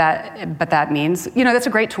 But that means, that's a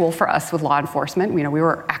great tool for us with law enforcement. We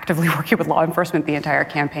were actively working with law enforcement the entire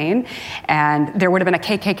campaign, and there would have been a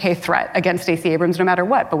KKK threat against Stacey Abrams no matter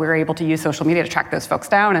what, but we were able to use social media to track those folks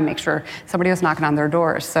down and make sure somebody was knocking on their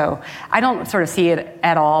doors. So I don't sort of see it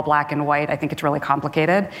at all black and white. I think it's really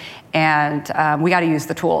complicated, and we got to use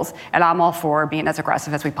the tools. And I'm all for being as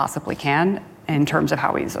aggressive as we possibly can in terms of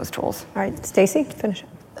how we use those tools. All right, Stacey, finish it.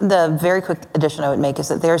 The very quick addition I would make is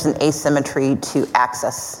that there's an asymmetry to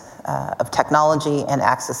access of technology and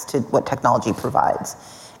access to what technology provides.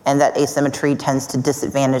 And that asymmetry tends to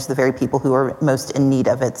disadvantage the very people who are most in need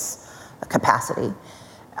of its capacity.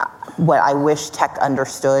 What I wish tech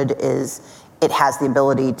understood is it has the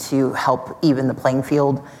ability to help even the playing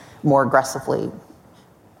field more aggressively.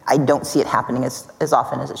 I don't see it happening as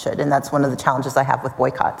often as it should, and that's one of the challenges I have with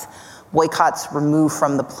boycotts. Boycotts remove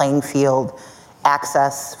from the playing field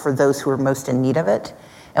access for those who are most in need of it,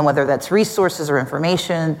 and whether that's resources or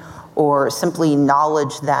information or simply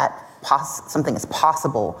knowledge that something is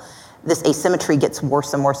possible, this asymmetry gets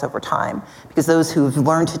worse and worse over time because those who've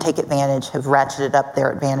learned to take advantage have ratcheted up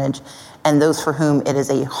their advantage, and those for whom it is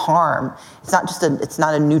a harm, it's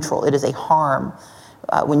not a neutral, it is a harm.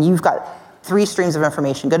 When you've got three streams of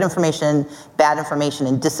information, good information, bad information,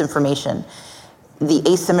 and disinformation, the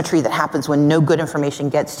asymmetry that happens when no good information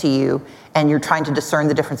gets to you and you're trying to discern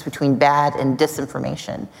the difference between bad and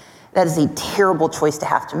disinformation, that is a terrible choice to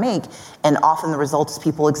have to make. And often the result is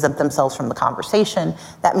people exempt themselves from the conversation.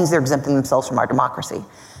 That means they're exempting themselves from our democracy.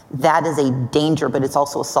 That is a danger, but it's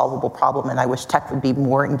also a solvable problem, and I wish tech would be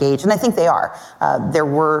more engaged, and I think they are. There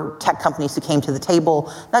were tech companies who came to the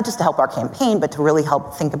table, not just to help our campaign, but to really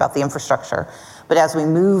help think about the infrastructure. But as we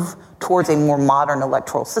move towards a more modern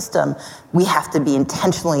electoral system, we have to be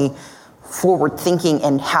intentionally forward-thinking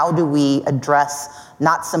in how do we address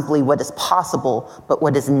not simply what is possible, but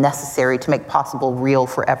what is necessary to make possible real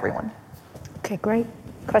for everyone. Okay, great.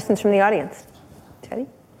 Questions from the audience? Teddy?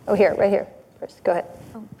 Oh, here, right here. First, go ahead.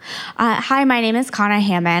 Hi, my name is Kana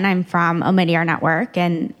Hammond. I'm from Omidyar Network,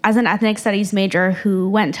 and as an ethnic studies major who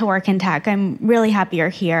went to work in tech, I'm really happy you're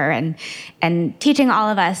here and teaching all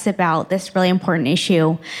of us about this really important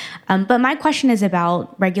issue. But my question is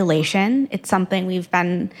about regulation. It's something we've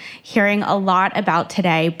been hearing a lot about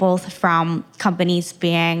today, both from companies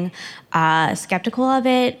being skeptical of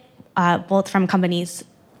it, both from companies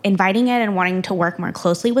inviting it and wanting to work more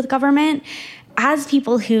closely with government. As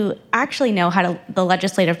people who actually know how the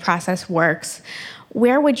legislative process works,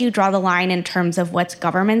 where would you draw the line in terms of what's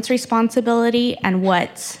government's responsibility and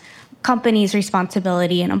what's companies'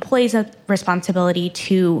 responsibility and employees' responsibility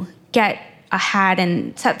to get ahead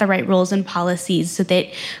and set the right rules and policies so that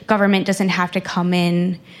government doesn't have to come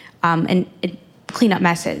in and clean up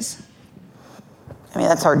messes? I mean,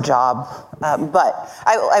 that's our job. But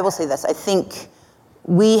I will say this. I think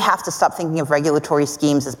we have to stop thinking of regulatory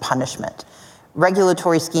schemes as punishment.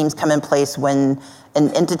 Regulatory schemes come in place when an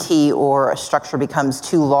entity or a structure becomes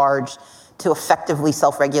too large to effectively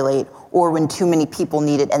self-regulate, or when too many people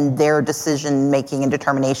need it and their decision-making and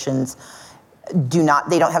determinations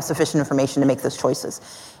they don't have sufficient information to make those choices.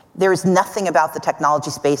 There is nothing about the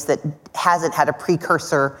technology space that hasn't had a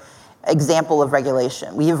precursor example of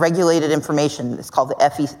regulation. We have regulated information. It's called the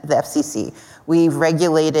FCC. We've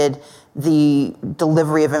regulated the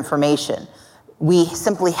delivery of information. We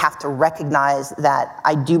simply have to recognize that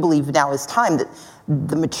I do believe now is time that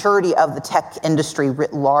the maturity of the tech industry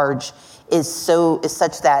writ large is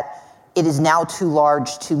such that it is now too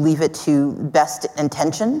large to leave it to best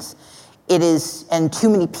intentions. It is, and too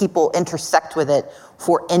many people intersect with it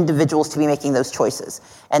for individuals to be making those choices.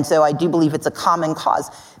 And so I do believe it's a common cause.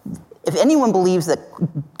 If anyone believes that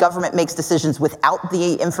government makes decisions without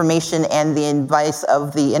the information and the advice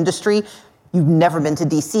of the industry, you've never been to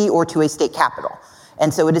DC or to a state capitol.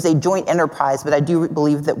 And so it is a joint enterprise, but I do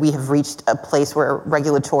believe that we have reached a place where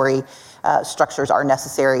regulatory structures are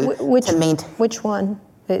necessary to maintain. Which one?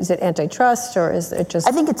 Is it antitrust or is it just?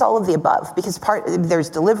 I think it's all of the above, because there's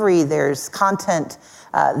delivery, there's content,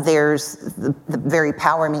 there's the very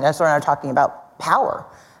power. I mean, that's what I'm talking about, power.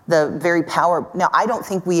 The very power. Now, I don't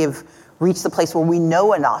think we have reached the place where we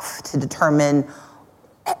know enough to determine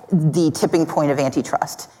the tipping point of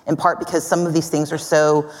antitrust, in part because some of these things are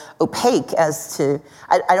so opaque as to,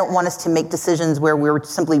 I don't want us to make decisions where we're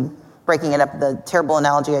simply breaking it up. The terrible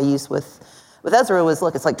analogy I used with Ezra was,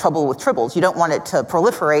 look, it's like trouble with tribbles. You don't want it to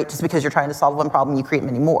proliferate just because you're trying to solve one problem, you create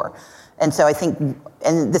many more. And so I think,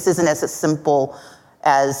 and this isn't as simple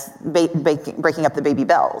as breaking up the Baby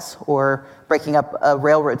Bells or breaking up a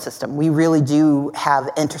railroad system. We really do have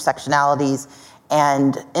intersectionalities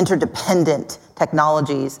and interdependent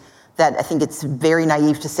technologies that I think it's very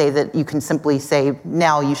naive to say that you can simply say,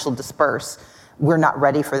 now you shall disperse. We're not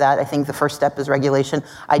ready for that. I think the first step is regulation.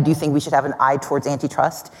 I do think we should have an eye towards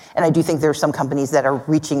antitrust. And I do think there are some companies that are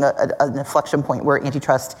reaching an inflection point where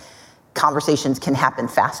antitrust conversations can happen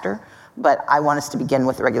faster. But I want us to begin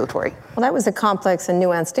with the regulatory. Well, that was a complex and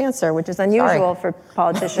nuanced answer, which is unusual for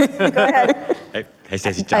politicians. Go ahead. Hey,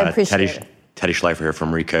 Stacey. I appreciate it. Teddy Schleifer here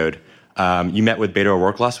from Recode. You met with Beto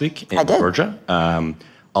O'Rourke last week in Georgia.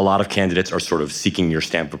 A lot of candidates are sort of seeking your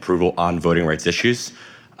stamp of approval on voting rights issues.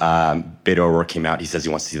 Beto O'Rourke came out. He says he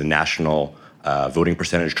wants to see the national voting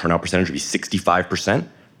percentage, turnout percentage to be 65%,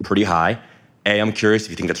 pretty high. A, I'm curious if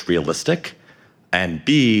you think that's realistic. And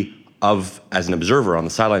B, as an observer on the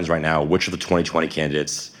sidelines right now, which of the 2020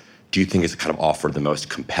 candidates do you think is kind of offered the most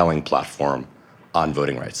compelling platform on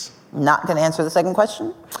voting rights? Not going to answer the second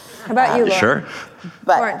question. How about you, Lauren? Sure.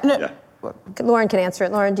 But Lauren. Lauren can answer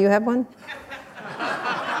it. Lauren, do you have one?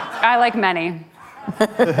 I like many.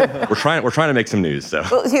 We're trying to make some news, so.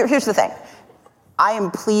 Well, here's the thing. I am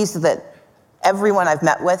pleased that everyone I've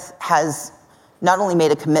met with has not only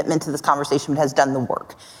made a commitment to this conversation, but has done the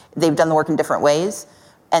work. They've done the work in different ways.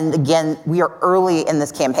 And again, we are early in this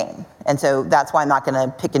campaign. And so that's why I'm not going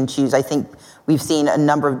to pick and choose. I think we've seen a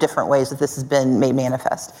number of different ways that this has been made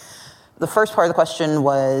manifest. The first part of the question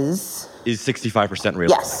was? Is 65% realistic?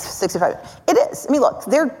 Yes, 65. It is. I mean, look,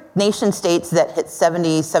 there are nation states that hit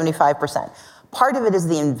 70, 75%. Part of it is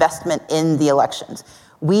the investment in the elections.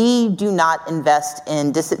 We do not invest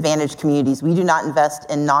in disadvantaged communities. We do not invest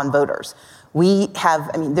in non-voters. We have,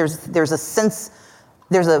 I mean, there's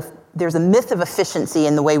a myth of efficiency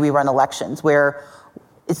in the way we run elections, where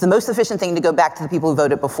it's the most efficient thing to go back to the people who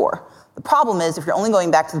voted before. The problem is, if you're only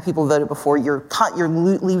going back to the people who voted before, you're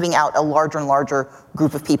leaving out a larger and larger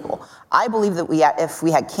group of people. I believe that if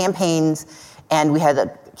we had campaigns and we had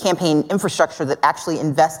a campaign infrastructure that actually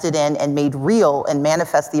invested in and made real and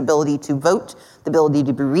manifest the ability to vote, the ability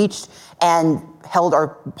to be reached, and held our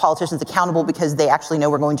politicians accountable because they actually know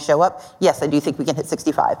we're going to show up, yes, I do think we can hit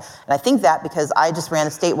 65. And I think that because I just ran a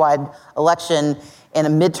statewide election in a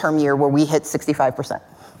midterm year where we hit 65%.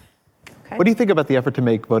 Okay. What do you think about the effort to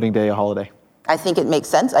make voting day a holiday? I think it makes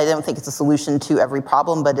sense. I don't think it's a solution to every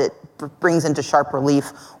problem, but it brings into sharp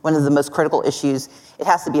relief one of the most critical issues. It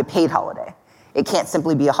has to be a paid holiday. It can't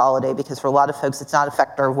simply be a holiday because for a lot of folks, it's not a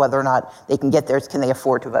factor of whether or not they can get there, it's can they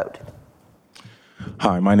afford to vote.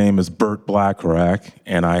 Hi, my name is Bert Blackrack,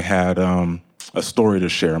 and I had a story to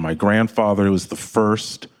share. My grandfather was the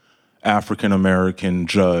first African-American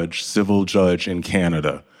judge, civil judge in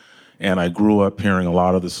Canada. And I grew up hearing a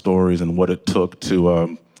lot of the stories and what it took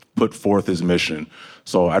to put forth his mission.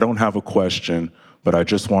 So I don't have a question, but I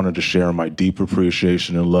just wanted to share my deep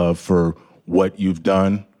appreciation and love for what you've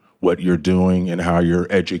done, what you're doing, and how you're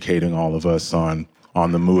educating all of us on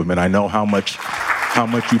the movement. I know how much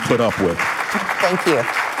you put up with. Thank you.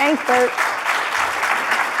 Thanks, Bert.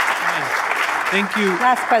 Thank you.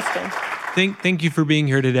 Last question. Thank you for being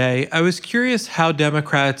here today. I was curious how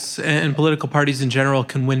Democrats and political parties in general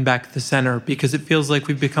can win back the center, because it feels like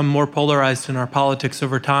we've become more polarized in our politics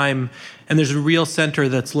over time, and there's a real center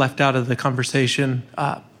that's left out of the conversation.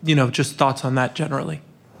 Just thoughts on that generally.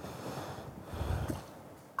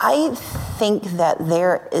 I think that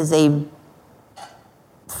there is a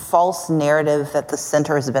false narrative that the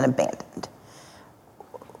center has been abandoned.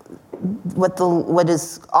 what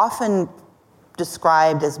is often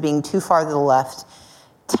described as being too far to the left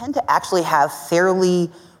tend to actually have fairly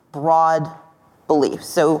broad beliefs.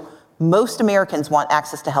 So most Americans want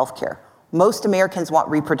access to health care. Most Americans want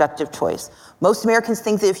reproductive choice. Most Americans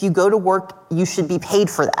think that if you go to work, you should be paid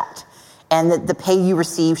for that, and that the pay you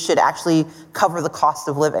receive should actually cover the cost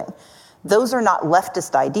of living. Those are not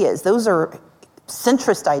leftist ideas. Those are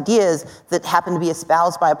centrist ideas that happen to be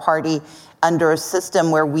espoused by a party under a system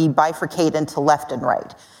where we bifurcate into left and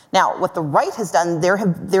right. Now, what the right has done, there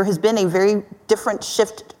has been a very different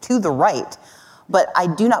shift to the right, but I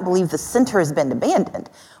do not believe the center has been abandoned.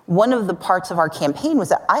 One of the parts of our campaign was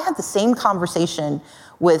that I had the same conversation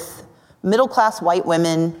with middle-class white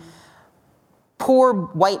women, poor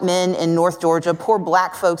white men in North Georgia, poor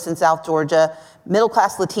black folks in South Georgia,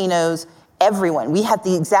 middle-class Latinos, everyone. We had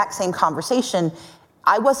the exact same conversation.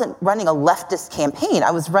 I wasn't running a leftist campaign. I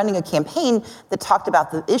was running a campaign that talked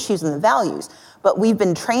about the issues and the values. But we've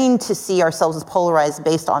been trained to see ourselves as polarized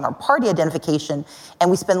based on our party identification, and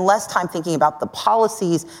we spend less time thinking about the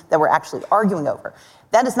policies that we're actually arguing over.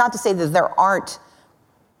 That is not to say that there aren't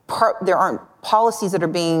policies that are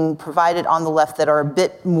being provided on the left that are a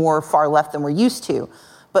bit more far left than we're used to.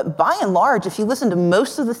 But by and large, if you listen to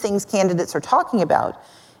most of the things candidates are talking about,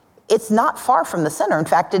 it's not far from the center. In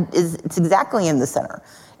fact, it's exactly in the center.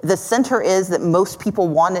 The center is that most people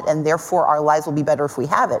want it, and therefore our lives will be better if we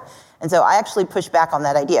have it. And so I actually push back on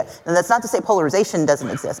that idea. And that's not to say polarization doesn't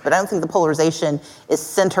exist, but I don't think the polarization is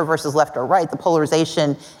center versus left or right. The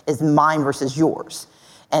polarization is mine versus yours.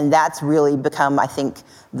 And that's really become, I think,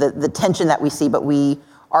 the tension that we see, but we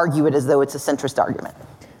argue it as though it's a centrist argument.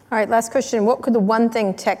 All right, last question. What could the one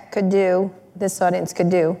thing tech could do, this audience could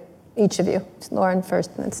do, each of you? It's Lauren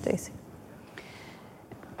first and then Stacey.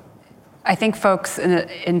 I think folks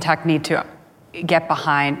in tech need to get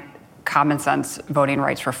behind common sense voting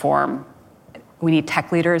rights reform. We need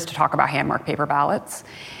tech leaders to talk about hand-marked paper ballots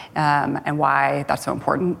and why that's so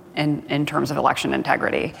important in terms of election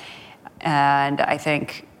integrity. And I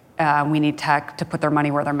think we need tech to put their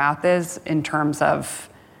money where their mouth is in terms of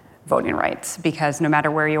voting rights, because no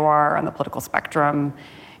matter where you are on the political spectrum,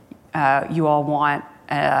 you all want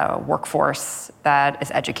a workforce that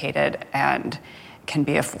is educated and can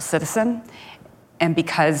be a full citizen. And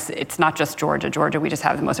because it's not just Georgia, we just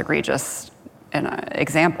have the most egregious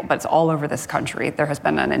example, but it's all over this country. There has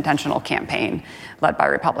been an intentional campaign led by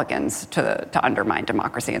Republicans to undermine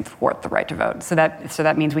democracy and thwart the right to vote. So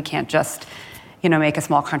that means we can't just, make a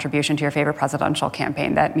small contribution to your favorite presidential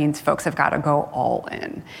campaign. That means folks have got to go all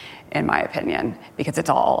in my opinion, because it's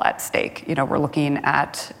all at stake. We're looking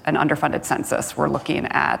at an underfunded census. We're looking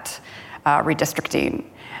at redistricting.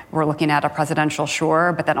 We're looking at a presidential,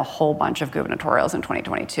 sure, but then a whole bunch of gubernatorials in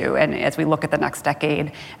 2022. And as we look at the next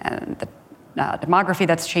decade and the demography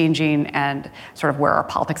that's changing and sort of where our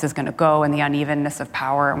politics is going to go and the unevenness of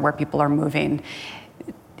power and where people are moving,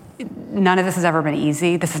 none of this has ever been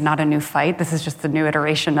easy. This is not a new fight. This is just the new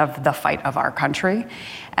iteration of the fight of our country.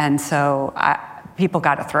 And so people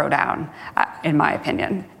got to throw down, in my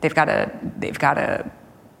opinion. They've got to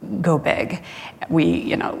go big.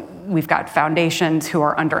 We've got foundations who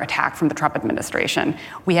are under attack from the Trump administration.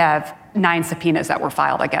 We have 9 subpoenas that were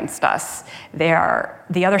filed against us.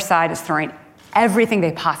 The other side is throwing everything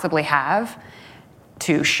they possibly have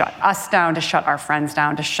to shut us down, to shut our friends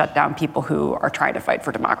down, to shut down people who are trying to fight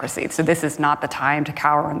for democracy. So this is not the time to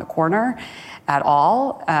cower in the corner at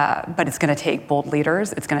all, but it's going to take bold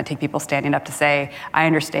leaders. It's going to take people standing up to say, I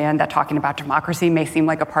understand that talking about democracy may seem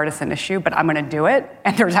like a partisan issue, but I'm going to do it.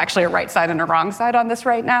 And there's actually a right side and a wrong side on this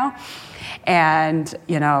right now. And,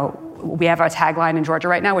 we have a tagline in Georgia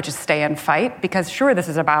right now, which is stay and fight, because sure, this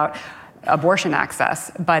is about abortion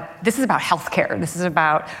access, but this is about healthcare. This is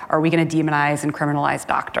about, are we going to demonize and criminalize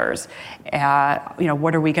doctors?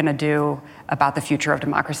 What are we going to do about the future of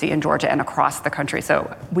democracy in Georgia and across the country?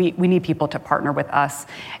 So we need people to partner with us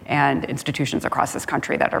and institutions across this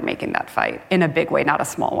country that are making that fight in a big way, not a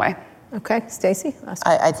small way. Okay, Stacey?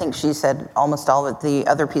 I think she said almost all of it. The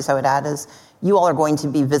other piece I would add is you all are going to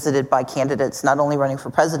be visited by candidates not only running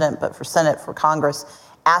for president, but for Senate, for Congress.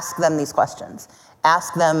 Ask them these questions.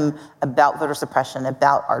 Ask them about voter suppression,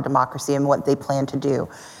 about our democracy and what they plan to do.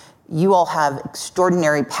 You all have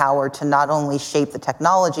extraordinary power to not only shape the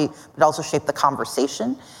technology, but also shape the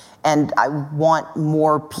conversation. And I want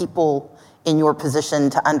more people in your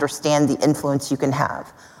position to understand the influence you can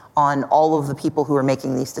have on all of the people who are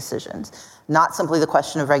making these decisions. Not simply the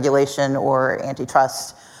question of regulation or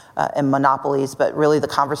antitrust and monopolies, but really the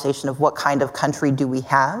conversation of what kind of country do we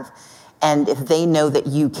have. And if they know that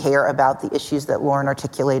you care about the issues that Lauren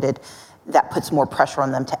articulated, that puts more pressure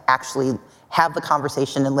on them to actually have the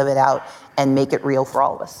conversation and live it out and make it real for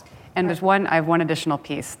all of us. And I have one additional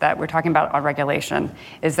piece that we're talking about on regulation,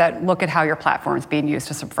 is that look at how your platform is being used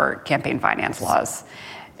to subvert campaign finance laws.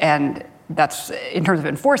 And that's, in terms of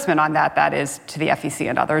enforcement on that, that is to the FEC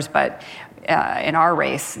and others, but in our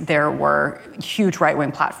race, there were huge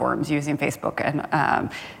right-wing platforms using Facebook and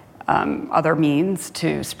other means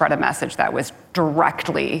to spread a message that was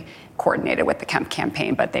directly coordinated with the Kemp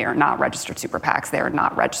campaign, but they are not registered super PACs. They are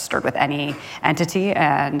not registered with any entity,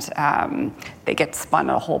 and they get spun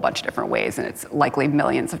in a whole bunch of different ways, and it's likely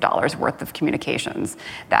millions of dollars worth of communications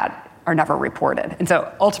that are never reported. And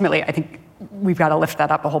so ultimately, I think we've got to lift that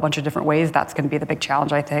up a whole bunch of different ways. That's going to be the big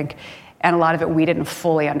challenge, I think. And a lot of it we didn't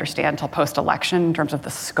fully understand until post-election in terms of the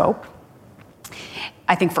scope.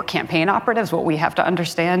 I think for campaign operatives, what we have to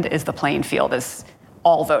understand is the playing field is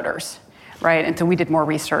all voters, right? And so we did more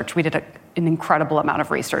research. We did an incredible amount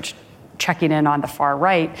of research, checking in on the far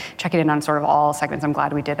right, checking in on sort of all segments. I'm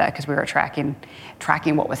glad we did that because we were tracking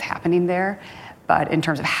what was happening there. But in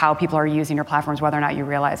terms of how people are using your platforms, whether or not you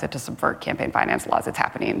realize it, to subvert campaign finance laws, it's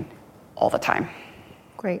happening all the time.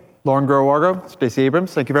 Great. Lauren Groh-Wargo, Stacey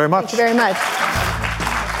Abrams, thank you very much. Thank you very much.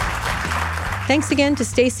 Thanks again to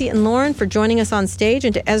Stacey and Lauren for joining us on stage,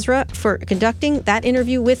 and to Ezra for conducting that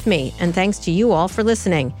interview with me. And thanks to you all for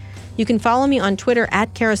listening. You can follow me on Twitter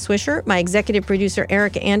at Kara Swisher. My executive producer,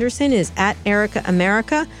 Erica Anderson, is at Erica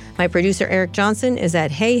America. My producer, Eric Johnson, is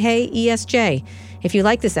at Hey ESJ. If you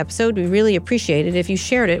like this episode, we really appreciate it if you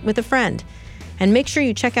shared it with a friend. And make sure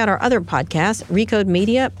you check out our other podcasts, Recode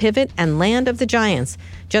Media, Pivot, and Land of the Giants.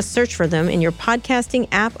 Just search for them in your podcasting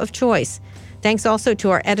app of choice. Thanks also to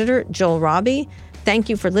our editor, Joel Robbie. Thank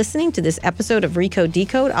you for listening to this episode of Recode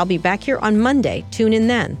Decode. I'll be back here on Monday. Tune in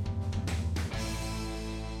then.